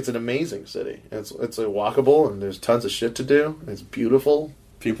I think it's an amazing city. It's walkable and there's tons of shit to do. It's beautiful.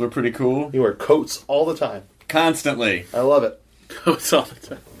 People are pretty cool. You wear coats all the time. Constantly. I love it. Coats all the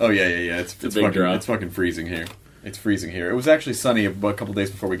time. Oh yeah. It's a big draw. It's fucking freezing here. It's freezing here. It was actually sunny a couple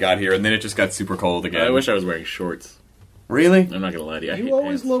days before we got here, and then it just got super cold again. I wish I was wearing shorts. Really? I'm not gonna lie to you. I hate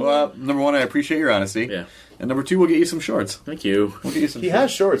always pants. love. Well, number one, I appreciate your honesty. Yeah. And number two, we'll get you some shorts. Thank you. We'll get you some. He shorts.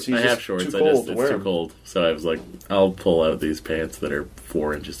 has shorts. He's I just have shorts. too cold to wear It's too them. cold. So I was like, I'll pull out these pants that are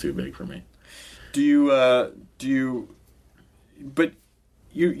 4 inches too big for me. Do you? But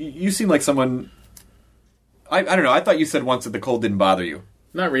you seem like someone. I don't know. I thought you said once that the cold didn't bother you.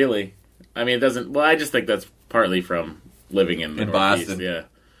 Not really. I mean, it doesn't. Well, I just think that's partly from living in the Northeast. Boston.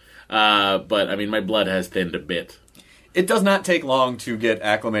 Yeah. But I mean, my blood has thinned a bit. It does not take long to get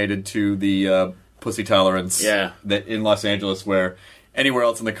acclimated to the pussy tolerance that in Los Angeles, where anywhere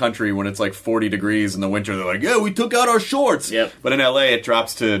else in the country, when it's like 40 degrees in the winter, they're like, yeah, we took out our shorts. Yep. But in LA, it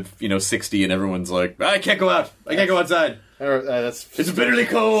drops to 60, and everyone's like, I can't go out. I can't go outside. It's bitterly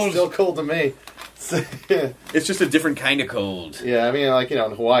cold. Still cold to me. It's just a different kind of cold. Yeah, I mean,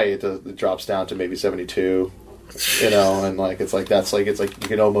 in Hawaii, it drops down to maybe 72. And it's like you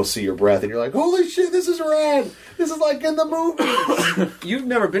can almost see your breath, and you're like, holy shit, this is rad. This is like in the movies. You've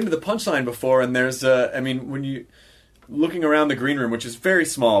never been to the Punchline before, and there's when you looking around the green room, which is very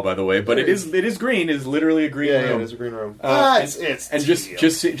small, by the way, but it is green. It is literally a green room. Yeah, it is a green room. And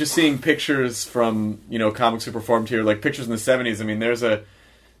just seeing pictures from comics who performed here, like pictures in the 70s. I mean, there's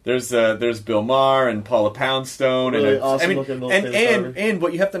There's Bill Maher and Paula Poundstone. Really and awesome looking little and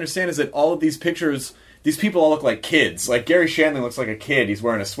what you have to understand is that all of these pictures, these people all look like kids. Like Gary Shandling looks like a kid. He's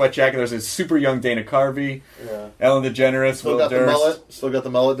wearing a sweat jacket. There's a super young Dana Carvey, Ellen DeGeneres, Still Will got the Durst. mullet. Still got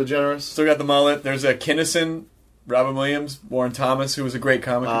the mullet, DeGeneres. Still got the mullet. There's a Kinnison, Robin Williams, Warren Thomas, who was a great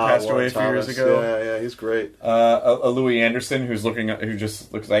comic who passed away a few years ago. Yeah, he's great. A Louis Anderson who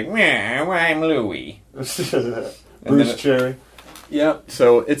just looks like, I'm Louis. Bruce Cherry. Yeah,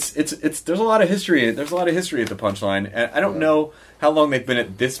 so it's there's a lot of history. There's a lot of history at the Punchline, and I don't know how long they've been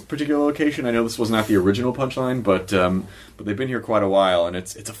at this particular location. I know this was not the original Punchline, but they've been here quite a while, and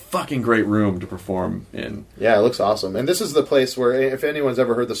it's a fucking great room to perform in. Yeah, it looks awesome. And this is the place where, if anyone's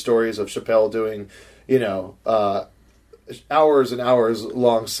ever heard the stories of Chappelle doing, hours and hours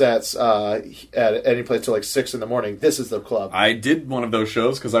long sets at any place till like 6 a.m, this is the club. I did one of those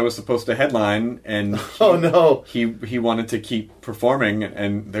shows because I was supposed to headline, and he wanted to keep performing,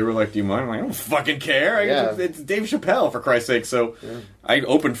 and they were like, "Do you mind?" I'm like, "I don't fucking care. It's Dave Chappelle, for Christ's sake." So I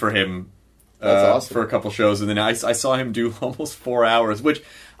opened for him That's awesome. for a couple shows, and then I saw him do almost 4 hours, which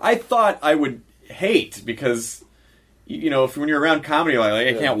I thought I would hate because when you're around comedy, like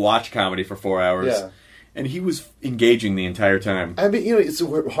I can't watch comedy for 4 hours. Yeah. And he was engaging the entire time. I mean, it's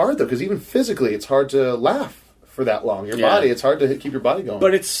hard though, because even physically, it's hard to laugh for that long. Your body, it's hard to keep your body going.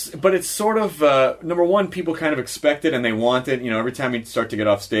 But it's sort of number one, people kind of expect it and they want it. Every time you start to get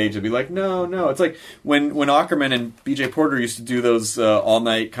off stage, they'd be like, no. It's like when Ackerman and B.J. Porter used to do those all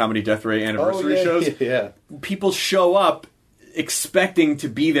night Comedy Death Ray anniversary shows. Yeah. People show up expecting to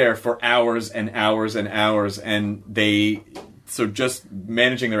be there for hours and hours and hours, and So just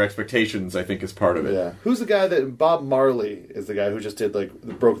managing their expectations, I think, is part of it. Yeah. Who's the guy that... Bob Marley is the guy who just did,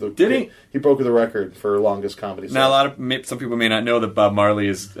 broke the... Did he? He broke the record for longest comedy set. Now, some people may not know that Bob Marley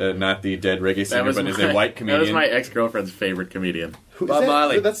is not the dead reggae singer, but is a white comedian. That was my ex-girlfriend's favorite comedian. Bob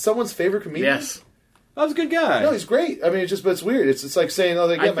Marley. That's someone's favorite comedian? Yes. That was a good guy. No, he's great. I mean, but it's weird. It's like saying,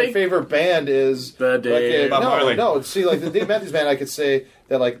 my favorite band is... The Dave... Bob Marley. No, see, the Dave Matthews Band, I could say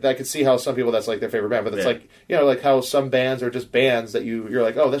that, I could see how some people that's, their favorite band, but it's how some bands are just bands that you're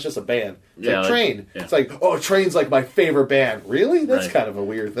like, oh, that's just a band. It's like Train. Yeah. It's like, oh, Train's, my favorite band. Really? That's kind of a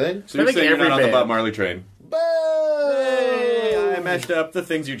weird thing. So you're saying you're not on the Bob Marley train? Hey, I matched up the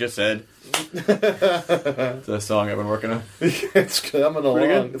things you just said. It's a song I've been working on. It's coming along.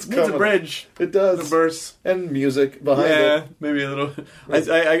 Good. It's coming. It's a bridge. It does. The verse. And music behind it. Yeah, maybe a little.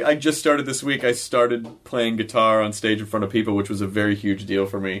 I just started this week. I started playing guitar on stage in front of people, which was a very huge deal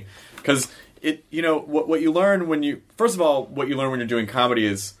for me. Because what you learn when you... First of all, what you learn when you're doing comedy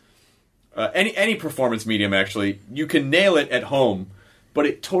is... any performance medium, actually, you can nail it at home, but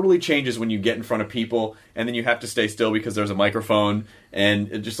it totally changes when you get in front of people, and then you have to stay still because there's a microphone,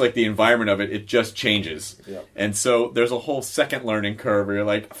 and just like the environment of it just changes. Yep. And so there's a whole second learning curve where you're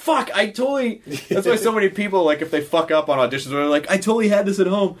like, fuck, that's why so many people, if they fuck up on auditions, they're like, I totally had this at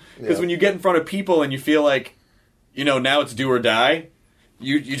home. Because when you get in front of people and you feel like, now it's do or die,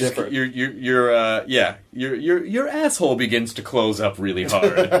 your asshole begins to close up really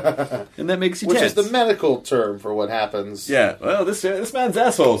hard, and that makes you Which tense. is the medical term for what happens. Yeah, well, this man's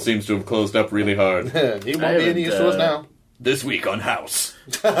asshole sees to have closed up really hard. He won't be any use to us now. This week on House.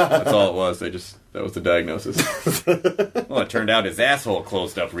 That's all it was. That was the diagnosis. Well, it turned out his asshole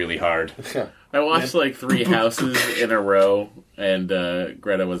closed up really hard. I watched 3 houses in a row, and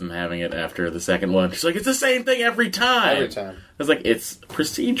Greta wasn't having it after the second one. She's like, it's the same thing every time. Every time. I was like, it's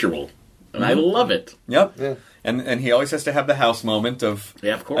procedural, and I love it. Yep. Yeah. And he always has to have the house moment of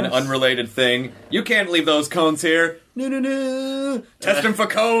an unrelated thing. You can't leave those cones here. No. Test them for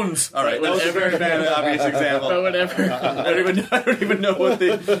cones. All right, that was a very bad obvious example. But whatever. I don't even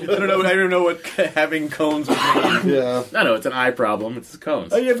know what having cones would mean. Yeah. No, it's an eye problem. It's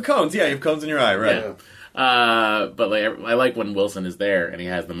cones. Oh, you have cones. Yeah, you have cones in your eye, right? Yeah. But I like when Wilson is there and he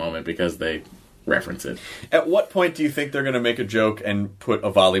has the moment because they reference it. At what point do you think they're going to make a joke and put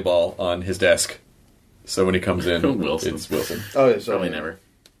a volleyball on his desk? So when he comes in, Wilson. It's Wilson. Oh, yeah, so Probably never.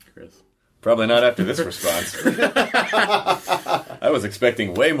 Chris. Probably not after this response. I was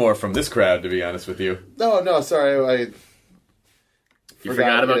expecting way more from this crowd, to be honest with you. No, sorry. You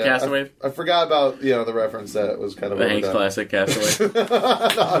forgot about Castaway? I forgot about, the reference that was kind of The Hanks classic, Castaway. No,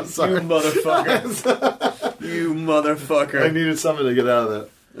 I'm sorry. You motherfucker. You motherfucker. I needed something to get out of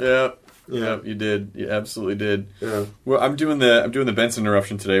that. Yeah, you did. You absolutely did. Yeah. Well, I'm doing the Benson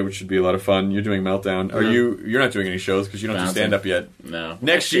Eruption today, which should be a lot of fun. You're doing Meltdown. Are you're not doing any shows because you don't do stand up yet. No.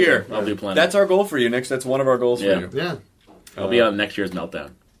 Next year. I'll do plenty. That's our goal for you. That's one of our goals for you. Yeah. I'll be on next year's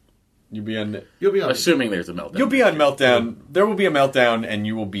Meltdown. You'll be on. Assuming there's a Meltdown. You'll be on Meltdown. There will be a Meltdown, and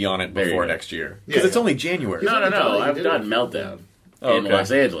you will be on it before next year because it's only January. No. I've done Meltdown. in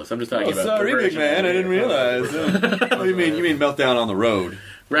Los Angeles. I'm just talking about. Sorry, big man. I didn't realize. Oh, you mean Meltdown on the road?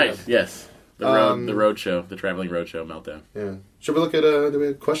 Right. Yes. The road show, the traveling road show Meltdown. Yeah. Should we look at? Do we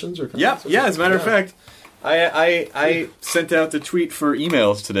have questions or comments? Yeah. As a matter of fact, I sent out the tweet for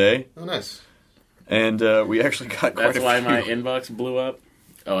emails today. Oh, nice. And we actually got quite a few. That's why my inbox blew up.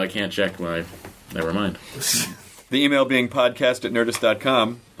 Oh, I can't check my. Never mind. The email being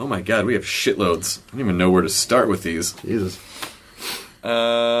podcast@nerdist.com. Oh my god, we have shitloads. I don't even know where to start with these. Jesus.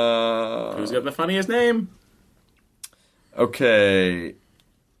 Who's got the funniest name? Okay.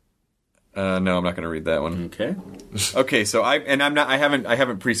 No, I'm not going to read that one. Okay. Okay, so I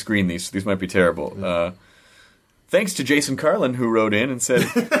haven't pre-screened these. So these might be terrible. Thanks to Jason Carlin, who wrote in and said,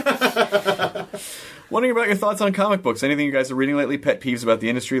 wondering about your thoughts on comic books. Anything you guys are reading lately? Pet peeves about the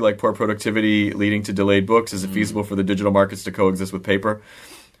industry, like poor productivity leading to delayed books. Is it feasible for the digital markets to coexist with paper?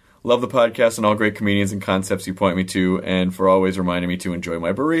 Love the podcast and all great comedians and concepts you point me to, and for always reminding me to enjoy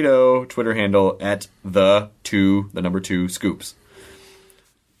my burrito. Twitter handle @the number 2 scoops.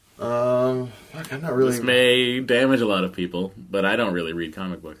 I'm not really. This may damage a lot of people, but I don't really read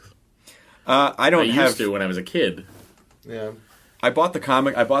comic books. I used to when I was a kid. Yeah. I bought the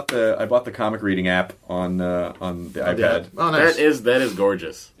comic reading app on the iPad. Yeah. Oh, nice. That is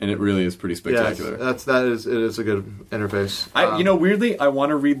gorgeous, and it really is pretty spectacular. Yeah, it is a good interface. Weirdly, I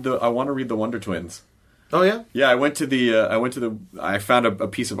want to read the Wonder Twins. Oh yeah. Yeah, I found a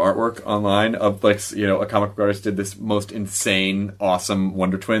piece of artwork online of a comic book artist did this most insane, awesome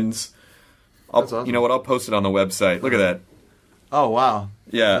Wonder Twins. That's awesome. You know what? I'll post it on the website. Look at that. Oh wow.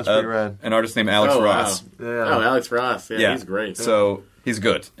 Yeah, that's pretty rad. An artist named Alex Ross. Wow. Yeah. Oh, Alex Ross. Yeah, he's great. So he's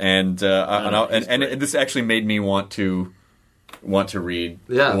good, and this actually made me want to read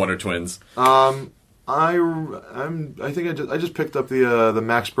the Wonder Twins. I think I just picked up the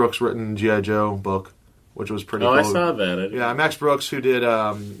Max Brooks written G.I. Joe book, which was pretty cool. I saw that. Yeah, Max Brooks, who did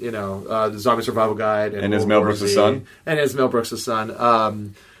the Zombie Survival Guide and his Mel Brooks' son. And his Mel Brooks'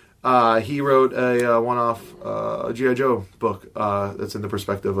 son. He wrote a one-off G.I. Joe book that's in the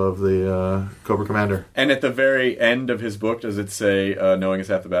perspective of the Cobra Commander. And at the very end of his book, does it say, knowing is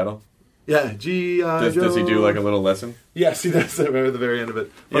half the battle? Yeah, G.I. Joe. Does he do like a little lesson? Yes, he does at the very end of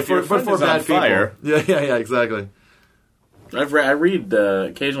it. But if your friend is on fire. Yeah, exactly. I read,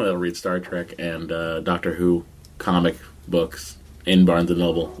 occasionally I'll read Star Trek and Doctor Who comic books in Barnes &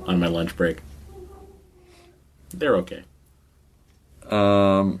 Noble on my lunch break. They're okay.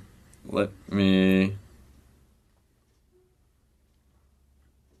 Let me...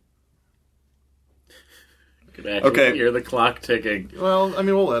 You can actually hear the clock ticking. Well, I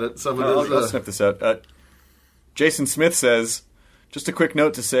mean, we'll edit some of this. Let's sniff this out. Jason Smith says, just a quick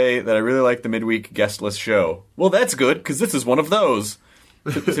note to say that I really like the midweek guestless show. Well, that's good, because this is one of those.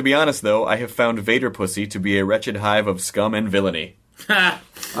 To be honest, though, I have found Vader Pussy to be a wretched hive of scum and villainy.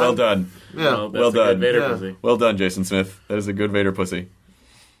 Well done. Yeah. Well done. Vader Pussy. Well done, Jason Smith. That is a good Vader Pussy.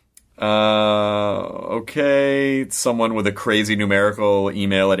 Okay. Someone with a crazy numerical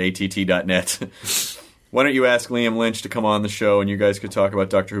email at att.net. Why don't you ask Liam Lynch to come on the show and you guys could talk about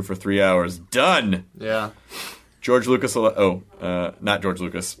Doctor Who for 3 hours? Done! Yeah. George Lucas... not George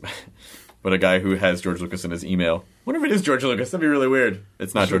Lucas. But a guy who has George Lucas in his email. Wonder if it is George Lucas. That'd be really weird.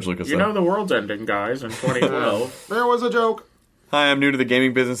 It's not George Lucas, You know the world's ending, guys, in 2012. There was a joke. Hi, I'm new to the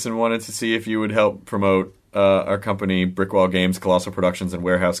gaming business and wanted to see if you would help promote our company, Brickwall Games, Colossal Productions, and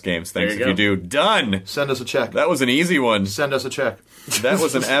Warehouse Games. Thanks if you do. Done! Send us a check. That was an easy one. Send us a check. That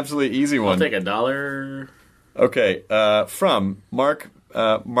was an absolutely easy one. I'll take $1. Okay, from Mark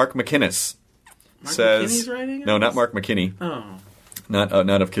McInnes. Mark says, McKinney's writing? No, not Mark McKinney. Oh.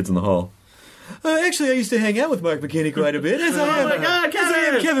 Not of Kids in the Hall. Actually, I used to hang out with Mark McKinney quite a bit, as I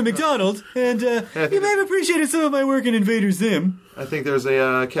am Kevin McDonald, and you may have appreciated some of my work in Invader Zim. I think there's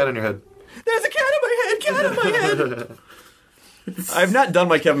a cat on your head. There's a cat on my head! I've not done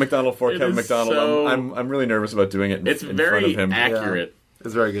my Kevin McDonald for Kevin McDonald. So... I'm really nervous about doing it in front of him. It's very accurate. Yeah,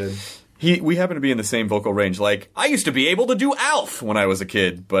 it's very good. We happen to be in the same vocal range. Like, I used to be able to do Alf when I was a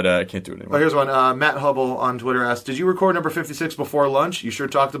kid, but I can't do it anymore. Well, here's one. Matt Hubble on Twitter asked, did you record number 56 before lunch? You sure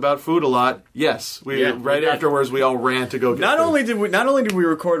talked about food a lot. Yes. Afterwards, we all ran to go get Not food. only did we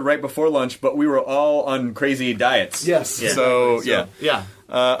record right before lunch, but we were all on crazy diets. Yes. Yeah. So, yeah. Yeah.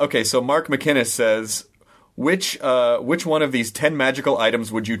 Okay, so Mark McInnes says, which one of these 10 magical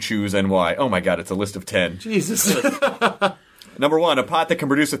items would you choose and why? Oh my god, it's a list of 10. Jesus. Number 1, a pot that can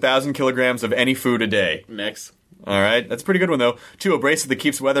produce 1,000 kilograms of any food a day. Next. All right, that's a pretty good one, though. 2, a bracelet that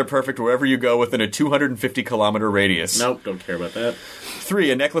keeps weather perfect wherever you go within a 250-kilometer radius. Nope, don't care about that.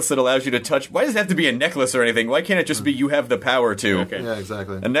 3, a necklace that allows you to touch... Why does it have to be a necklace or anything? Why can't it just be you have the power to? Okay. Yeah,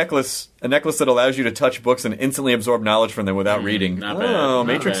 exactly. A necklace that allows you to touch books and instantly absorb knowledge from them without reading. Not bad. Oh,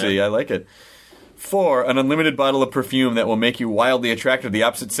 Not Matrixy, bad. I like it. 4, an unlimited bottle of perfume that will make you wildly attracted to the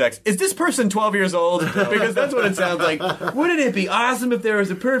opposite sex. Is this person 12 years old? Because that's what it sounds like. Wouldn't it be awesome if there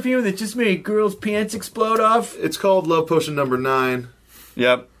was a perfume that just made girls' pants explode off? It's called Love Potion number 9.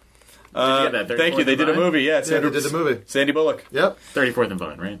 Yep. get that? Thank you. They did a movie. Yeah, Yeah, they did the movie. Sandy Bullock. Yep. 34th and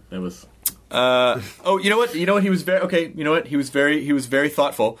Vine, right? That was... Oh, you know what? He was very okay. You know what? He was very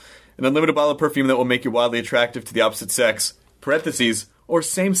thoughtful. An unlimited bottle of perfume that will make you wildly attractive to the opposite sex. Parentheses, or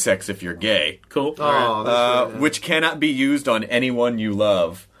same sex if you're gay. Cool. Oh, that's good. Which cannot be used on anyone you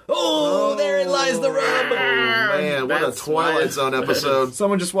love. Oh, therein lies the rub. Man, what a That's Twilight why- Zone episode.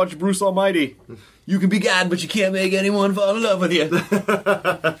 Someone just watched Bruce Almighty. You can be God, but you can't make anyone fall in love with you.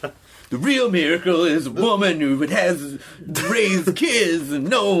 The real miracle is a woman who has raised kids and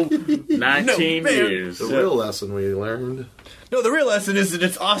no 19 man. years. The real lesson we learned. No, the real lesson is that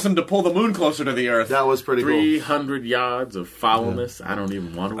it's awesome to pull the moon closer to the earth. That was pretty cool. 300 yards of foulness. I don't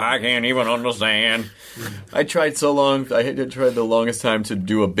even want to... I can't even understand. I tried so long. I had tried the longest time to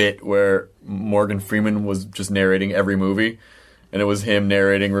do a bit where Morgan Freeman was just narrating every movie, and it was him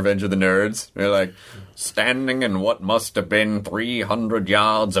narrating Revenge of the Nerds. They're like, standing in what must have been 300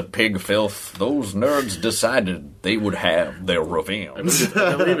 yards of pig filth, those nerds decided they would have their revenge.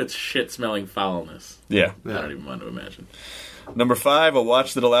 I believe it's shit-smelling foulness. Yeah. I don't even want to imagine. Number 5, a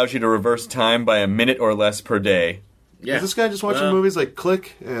watch that allows you to reverse time by a minute or less per day. Yeah. Is this guy just watching movies like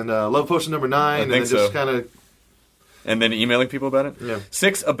Click and Love Potion number 9 and then think just so. kind of... And then emailing people about it? Yeah.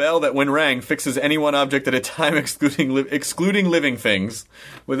 6, a bell that when rang fixes any one object at a time excluding living things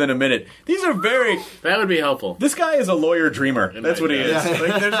within a minute. These are very... That would be helpful. This guy is a lawyer dreamer. That's what he is. Yeah.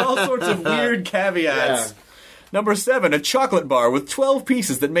 Like, there's all sorts of weird caveats. Yeah. Number 7, a chocolate bar with 12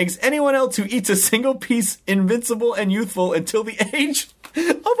 pieces that makes anyone else who eats a single piece invincible and youthful until the age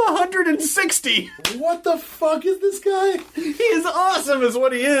of 160. What the fuck is this guy? He is awesome is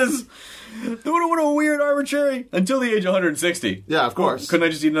what he is. What a weird arbitrary. Until the age of 160. Yeah, of course. Couldn't I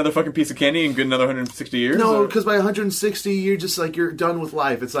just eat another fucking piece of candy and get another 160 years? No, Or- because by 160, you're just like, you're done with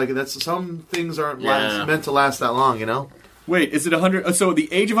life. It's like, that's some things aren't Yeah. meant to last that long, you know? Wait, is it 100? So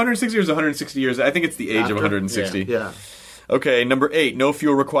the age of 160 or is it 160 years? I think it's the age of After? 160. Yeah. Okay, number 8, no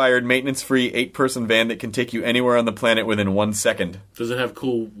fuel required, maintenance-free, 8-person van that can take you anywhere on the planet within 1 second. Does it have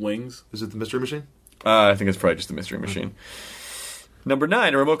cool wings? Is it the Mystery Machine? I think it's probably just a mystery machine. Number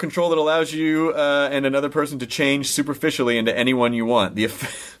 9, a remote control that allows you and another person to change superficially into anyone you want.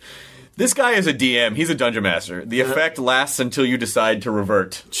 This guy is a DM. He's a dungeon master. The effect lasts until you decide to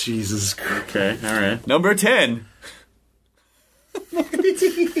revert. Jesus Christ. Okay, all right. Number 10.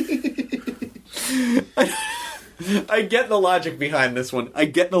 I get the logic behind this one. I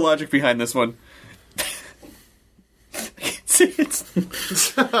can't say it's...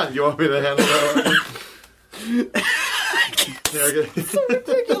 You want me to handle that one? Yeah, okay.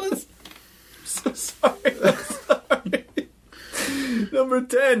 ridiculous. I'm so sorry. Number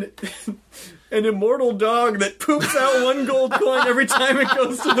 10. An immortal dog that poops out 1 gold coin every time it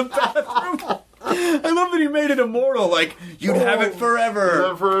goes to the bathroom. I love that he made it immortal. Like, you'd have it forever.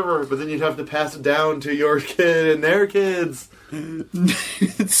 Not forever, but then you'd have to pass it down to your kid and their kids.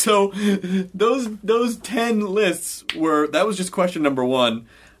 So, those 10 lists were... That was just question number 1.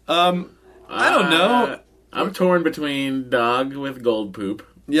 I don't know. I'm torn between dog with gold poop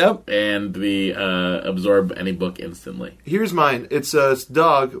Yep. and the absorb any book instantly. Here's mine. It's a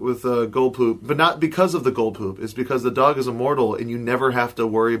dog with gold poop, but not because of the gold poop. It's because the dog is immortal, and you never have to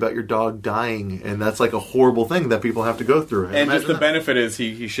worry about your dog dying, and that's like a horrible thing that people have to go through. And just the Imagine that. benefit is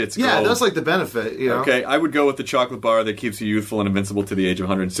he shits Yeah, gold. that's like the benefit, you know? Okay, I would go with the chocolate bar that keeps you youthful and invincible to the age of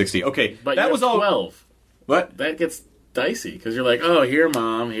 160. Okay, But that you're was all... 12. What? That gets dicey because you're like, oh, here,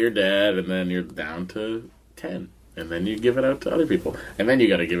 mom, here, dad, and then you're down to 10. And then you give it out to other people. And then you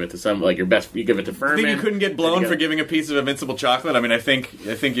got to give it to some, like your best, you give it to Furman. Think you couldn't get blown for giving a piece of invincible chocolate? I mean, I think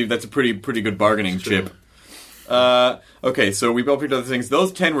that's a pretty good bargaining chip. Okay, so we both picked other things.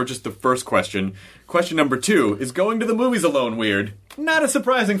 Those 10 were just the first question. Question number 2, is going to the movies alone weird? Not a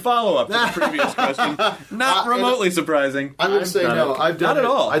surprising follow-up to the previous question. Not remotely surprising. I would I've say done no. it. I've done Not at it.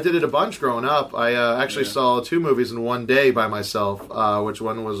 all. I did it a bunch growing up. I actually saw 2 movies in one day by myself. Which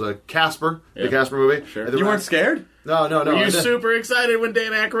one was Casper, the Yeah. Casper movie. Sure. And then You weren't scared? No. Were you And then- super excited when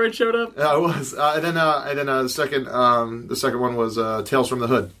Dan Aykroyd showed up? I was. And then the second one was Tales from the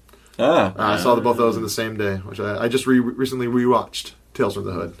Hood. Ah. I saw both those in the same day, which I just recently rewatched. Tales from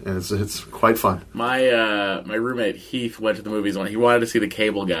the Hood, and it's quite fun. My roommate Heath went to the movies when he wanted to see The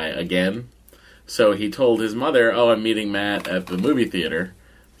Cable Guy again. So he told his mother, "Oh, I'm meeting Matt at the movie theater."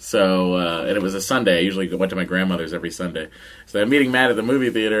 So and it was a Sunday. I usually went to my grandmother's every Sunday. So I'm meeting Matt at the movie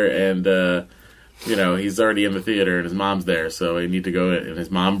theater, and he's already in the theater, and his mom's there. So I need to go in. And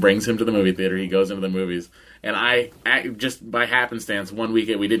his mom brings him to the movie theater. He goes into the movies, and I just by happenstance one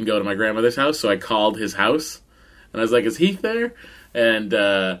weekend we didn't go to my grandmother's house, so I called his house, and I was like, "Is Heath there?" And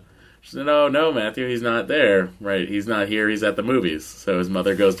she said, no, Matthew, he's not there. Right, he's not here. He's at the movies. So his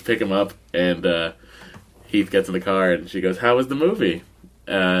mother goes to pick him up, and Heath gets in the car, and she goes, "How was the movie?"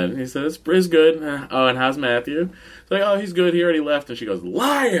 And he says, "It's good." "Oh, and how's Matthew?" It's like, "Oh, he's good. He already left." And she goes,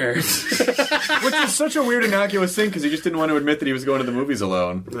 "Liar!" Which is such a weird, innocuous thing, because he just didn't want to admit that he was going to the movies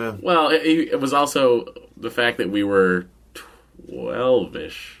alone. Yeah. Well, it was also the fact that we were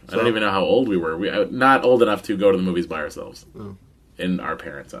 12-ish. I don't even know how old we were. We not old enough to go to the movies by ourselves. Oh. In our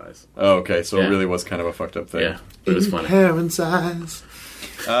parents' eyes. Oh, okay, so Yeah. it really was kind of a fucked up thing. Yeah, but it was funny. Parents' eyes.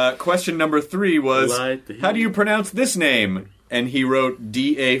 Question number 3 was, Light the heat. how do you pronounce this name? And he wrote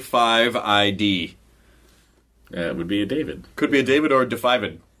DA5ID. It would be a David. Could be a David or a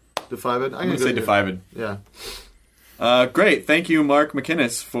Defivid. Defivid? I'm going to say Defivid. Yeah. Great. Thank you, Mark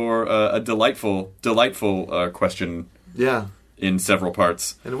McInnes, for a delightful question Yeah. in several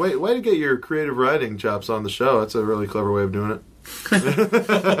parts. And way to get your creative writing chops on the show. That's a really clever way of doing it.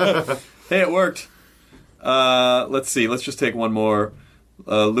 Hey, it worked. Let's see. Let's just take one more.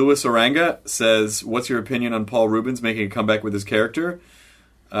 Louis Oranga says, "What's your opinion on Paul Rubens making a comeback with his character?"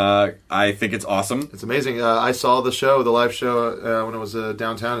 I think it's awesome. It's amazing. I saw the live show, when it was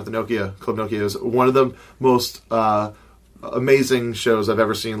downtown at the Nokia, Club Nokia. It was one of the most amazing shows I've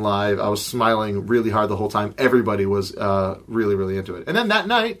ever seen live. I was smiling really hard the whole time. Everybody was really, really into it. And then that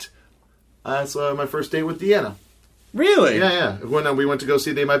night, that's my first date with Deanna. Really? Yeah. When we went to go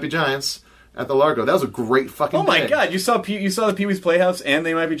see They Might Be Giants at the Largo. That was a great fucking Oh my day. God! You saw the Pee Wee's Playhouse and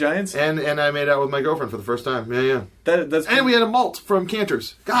They Might Be Giants. And I made out with my girlfriend for the first time. Yeah. That's And we had a malt from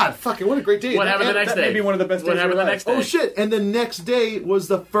Cantor's. God, fucking, what a great day. What happened the next that day? may be one of the best What days of happened your the life. next day? Oh shit! And the next day was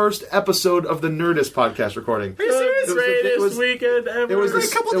the first episode of the Nerdist podcast recording. Are you serious? The greatest weekend ever. It was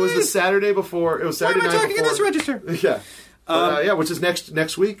a couple the days. Saturday before. It was Saturday Why am I night talking in before. this register? Yeah. Which is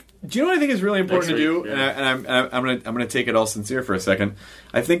next week. Do you know what I think is really important Next to do? week, yeah. And I'm gonna take it all sincere for a second.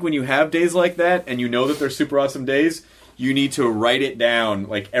 I think when you have days like that, and you know that they're super awesome days, you need to write it down,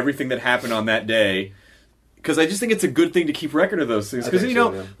 like everything that happened on that day. Because I just think it's a good thing to keep record of those things. Because think you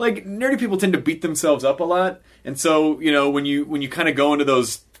know, so, yeah. like nerdy people tend to beat themselves up a lot, and so when you kind of go into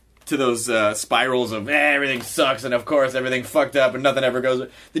those spirals of everything sucks and of course everything fucked up and nothing ever goes,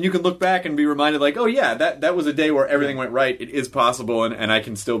 then you can look back and be reminded like, oh yeah, that was a day where everything went right. It is possible, and I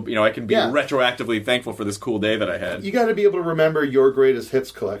can still I can be retroactively thankful for this cool day that I had. You got to be able to remember your greatest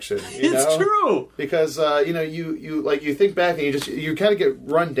hits collection. It's true. Because you think back and you kind of get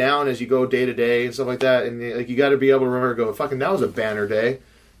run down as you go day to day and stuff like that, and you got to be able to remember, go, fucking, that was a banner day.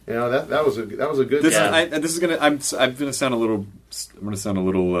 That was a good. I'm gonna sound a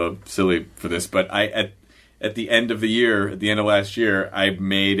little silly for this, but at the end of the year, at the end of last year, I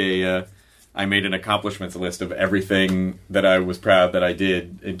made an accomplishments list of everything that I was proud that I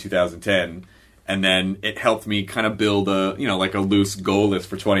did in 2010, and then it helped me kind of build a loose goal list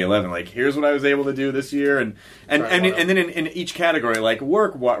for 2011. Like, here's what I was able to do this year, and then in each category, like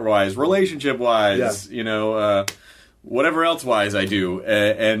work wise, relationship wise, whatever else wise I do,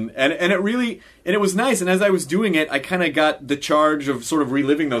 and it was nice. And as I was doing it, I kind of got the charge of sort of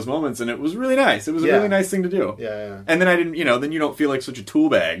reliving those moments, and it was really nice. It was a really nice thing to do. Yeah. And then I didn't, then you don't feel like such a tool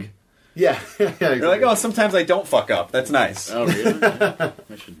bag. Yeah. Exactly. You're like, oh, sometimes I don't fuck up. That's nice. Oh, really?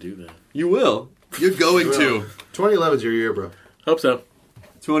 I should do that. You will. You're going to. 2011's your year, bro. Hope so.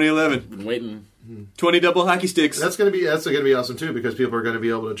 2011. Been waiting. 20 double hockey sticks. That's gonna be awesome too, because people are gonna be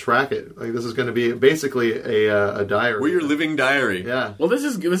able to track it. Like, this is gonna be basically a diary. We're your living diary. Yeah. Well, this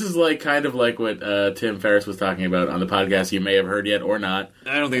is like kind of like what Tim Ferriss was talking about on the podcast. You may have heard yet or not.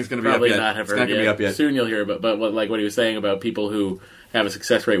 I don't think it's going to be Probably up yet. not have It's heard not going to be up yet. Soon you'll hear. But what he was saying about people who have a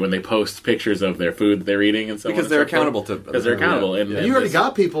success rate when they post pictures of their food that they're eating and so on. Because they're accountable to. Because they're accountable. Yeah. And You already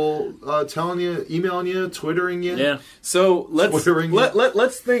got people telling you, emailing you, twittering you. Yeah. So let's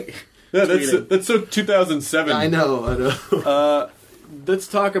think. Yeah, that's so 2007. I know. Let's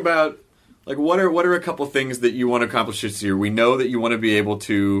talk about what are a couple things that you want to accomplish this year. We know that you want to be able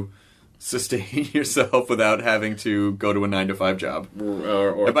to sustain yourself without having to go to a 9-to-5 job,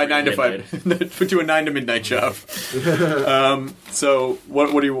 or by 9 to 5 to a 9 to midnight job. So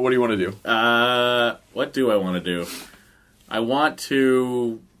what do you want to do? What do I want to do? I want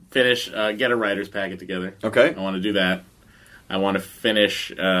to finish get a writer's packet together. Okay. I want to do that. I want to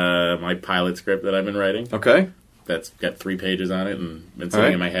finish my pilot script that I've been writing. Okay. That's got 3 pages on it and been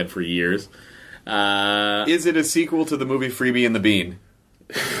sitting in my head for years. Is it a sequel to the movie Freebie and the Bean?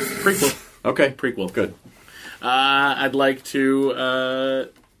 Prequel. Okay. Prequel. Good. I'd like to,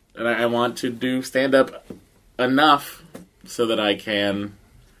 and I want to do stand-up enough so that I can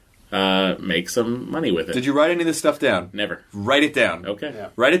make some money with it. Did you write any of this stuff down? Never. Write it down. Okay. Yeah.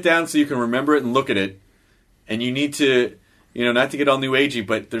 Write it down so you can remember it and look at it. And you need to, not to get all new agey,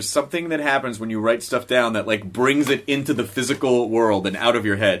 but there's something that happens when you write stuff down that like brings it into the physical world and out of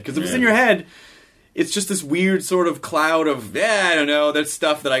your head. Because if it's in your head, it's just this weird sort of cloud of, I don't know, there's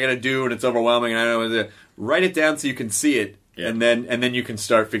stuff that I gotta do and it's overwhelming and I don't know. Write it down so you can see it. Yeah. And then you can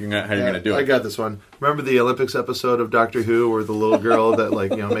start figuring out how you're going to do it. I got this one. Remember the Olympics episode of Doctor Who where the little girl that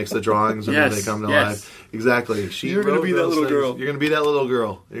makes the drawings and then they come to life? Exactly. You're going to be that little girl. You're going to be that little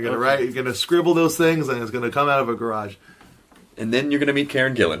girl. You're going to write. You're going to scribble those things and it's going to come out of a garage. And then you're going to meet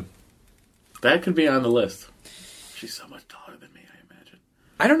Karen Gillan. That could be on the list. She's so much taller than me, I imagine.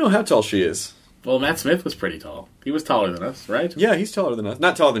 I don't know how tall she is. Well, Matt Smith was pretty tall. He was taller than us, right? Yeah, he's taller than us.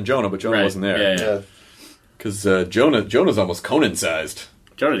 Not taller than Jonah, but Jonah wasn't there. Yeah. Because Jonah's almost Conan-sized.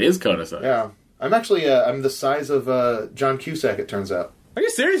 Jonah is Conan-sized. Yeah. I'm actually, I'm the size of John Cusack, it turns out. Are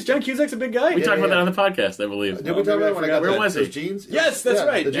you serious? John Cusack's a big guy? We talked about that on the podcast, I believe. Did we talk about it when I got Where was those he? jeans? Yes, that's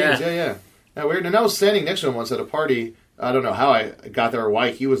right. The jeans, yeah. Weird. And I was standing next to him once at a party. I don't know how I got there or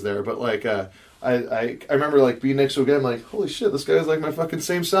why he was there, but I remember being next to a guy. I'm like, holy shit, this guy's my fucking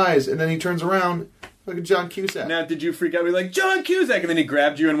same size. And then he turns around, like John Cusack. Now, did you freak out? Be like, John Cusack, and then he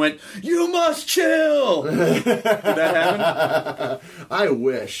grabbed you and went, "You must chill." Did that happen? I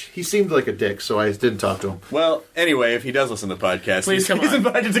wish. He seemed like a dick, so I didn't talk to him. Well, anyway, if he does listen to the podcast, Please come he's on.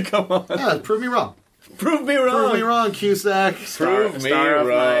 invited to come on. Yeah, prove me wrong. Prove me wrong. Prove me wrong, Cusack. Prove me Star of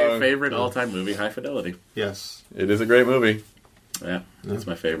wrong. my favorite all-time movie, High Fidelity. Yes. It is a great movie. Yeah, that's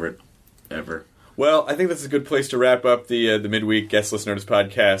my favorite ever. Well, I think this is a good place to wrap up the midweek Guest Listeners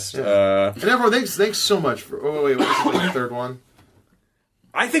podcast. Yeah. And everyone, thanks so much for. Oh wait, what is the third one?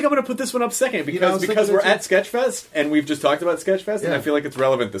 I think I'm going to put this one up second because we're at Sketchfest and we've just talked about Sketchfest and I feel like it's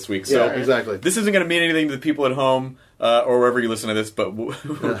relevant this week. So exactly. This isn't going to mean anything to the people at home or wherever you listen to this, but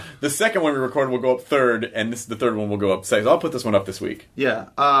the second one we recorded will go up third, and the third one will go up second. So I'll put this one up this week. Yeah.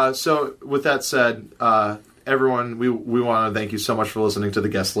 So with that said, everyone, we want to thank you so much for listening to the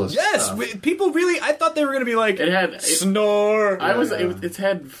guest list. Yes, people really. I thought they were going to be like snore. It's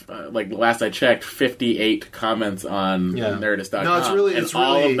had last I checked, 58 comments on Nerdist.com. No, it's really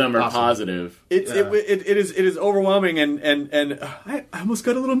all of them are awesome. Positive. It is overwhelming, and I almost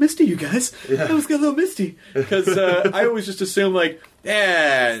got a little misty, you guys. I almost got a little misty because I always just assume it's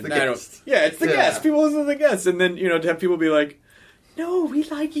the guest. People listen to the guests, and then to have people be like, no, we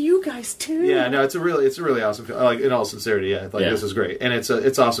like you guys too. Yeah, no, it's a really awesome film. In all sincerity, this is great, and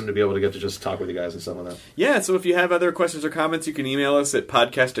it's awesome to be able to get to just talk with you guys and stuff like that. Yeah, so if you have other questions or comments, you can email us at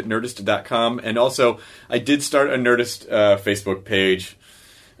podcast@nerdist.com, and also I did start a Nerdist Facebook page,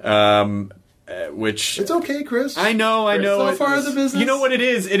 which it's okay, Chris. I know. It's all part of the business. You know what it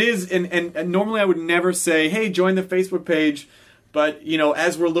is? It is, and normally I would never say, hey, join the Facebook page. But,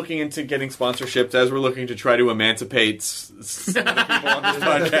 as we're looking into getting sponsorships, as we're looking to try to emancipate some of the people on this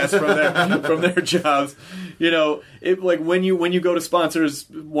podcast from their jobs, when you go to sponsors,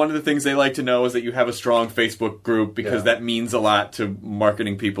 one of the things they like to know is that you have a strong Facebook group because that means a lot to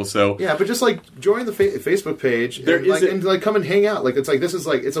marketing people. So yeah, but just join the Facebook page and come and hang out.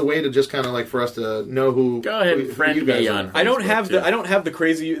 It's a way to just kind of for us to know who. Go ahead and friend me on Facebook. I don't have the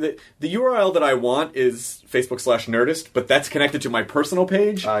crazy. The URL that I want is Facebook/Nerdist, but that's connected to my personal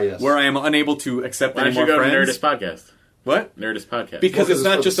page, where I am unable to accept any more friends. Why don't you go to Nerdist Podcast? What? Nerdist Podcast. Because it's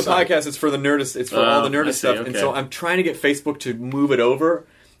not just a podcast, it's for the Nerdist, it's for all the Nerdist stuff. Okay. And so I'm trying to get Facebook to move it over,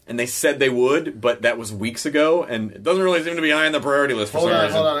 and they said they would, but that was weeks ago, and it doesn't really seem to be high on the priority list for some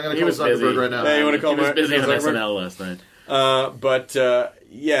reason. Hold on, I'm going to call Zuckerberg right now. Yeah, you want to call He was busy on SNL last night.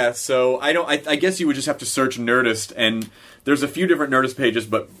 So I guess you would just have to search Nerdist, and there's a few different Nerdist pages,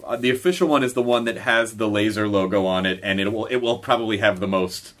 but the official one is the one that has the laser logo on it, and it will probably have the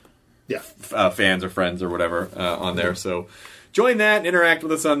most fans or friends or whatever on there. So join that and interact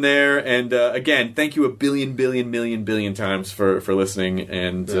with us on there. And again, thank you a billion times for listening.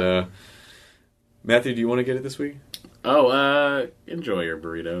 And Matthew, do you want to get it this week? Enjoy your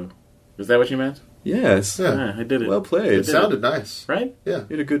burrito. Is that what you meant? Yes. Yeah. I did it. Well played. It sounded nice. Right? Yeah.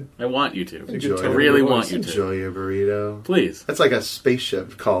 You did a good... I want you to. I really want you to. Enjoy your burrito. Please. That's like a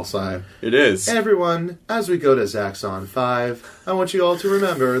spaceship call sign. It is. Everyone, as we go to Zaxxon 5, I want you all to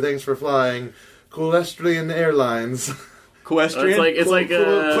remember, thanks for flying Colestrian Airlines. Equestrian? It's like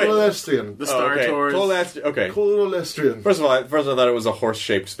Cololestrian. the Star Tours. Okay. Cololestrian. First of all, I thought it was a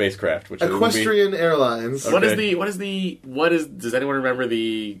horse-shaped spacecraft. Which Equestrian Airlines. Okay. Does anyone remember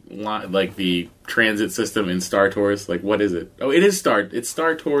the transit system in Star Tours? Like, what is it? Oh, it's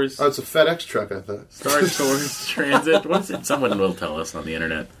Star Tours. Oh, it's a FedEx truck, I thought. Star Tours Transit. What is it? Someone will tell us on the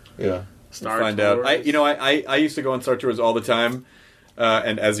internet. Yeah. Star find Tours. out. I used to go on Star Tours all the time.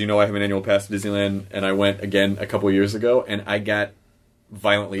 And as you know, I have an annual pass to Disneyland, and I went again a couple years ago, and I got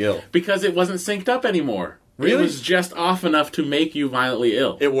violently ill. Because it wasn't synced up anymore. Really? It was just off enough to make you violently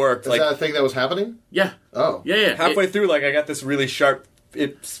ill. It worked. Is that a thing that was happening? Yeah. Oh. Yeah. Halfway through, I got this really sharp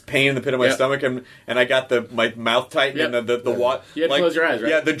pain in the pit of my stomach, and I got my mouth tightened, and the water. You had to close your eyes, right?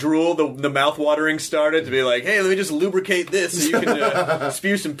 Yeah, the drool, the mouth watering started to be like, hey, let me just lubricate this so you can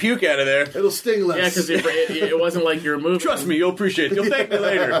spew some puke out of there. It'll sting less. Yeah, because it wasn't like you were moving. Trust me, you'll appreciate it. You'll thank me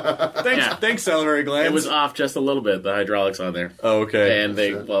later. Thanks, salivary glands. It was off just a little bit, the hydraulics on there. Oh, okay. And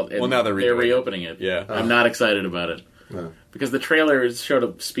now they're reopening it. Yeah. I'm not excited about it. No. Because the trailer showed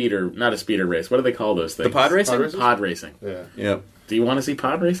not a speeder race. What do they call those things? The pod racing? Pod racing. Yeah. Yep. Do you want to see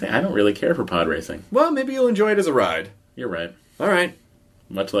pod racing? I don't really care for pod racing. Well, maybe you'll enjoy it as a ride. You're right. All right.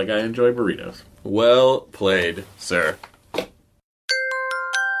 Much like I enjoy burritos. Well played, sir.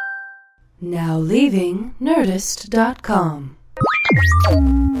 Now leaving Nerdist.com.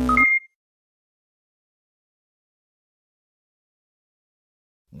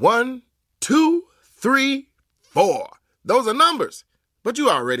 1, 2, 3, 4. Those are numbers. But you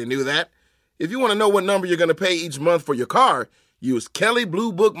already knew that. If you want to know what number you're going to pay each month for your car, use Kelley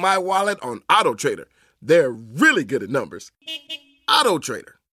Blue Book My Wallet on AutoTrader. They're really good at numbers. AutoTrader.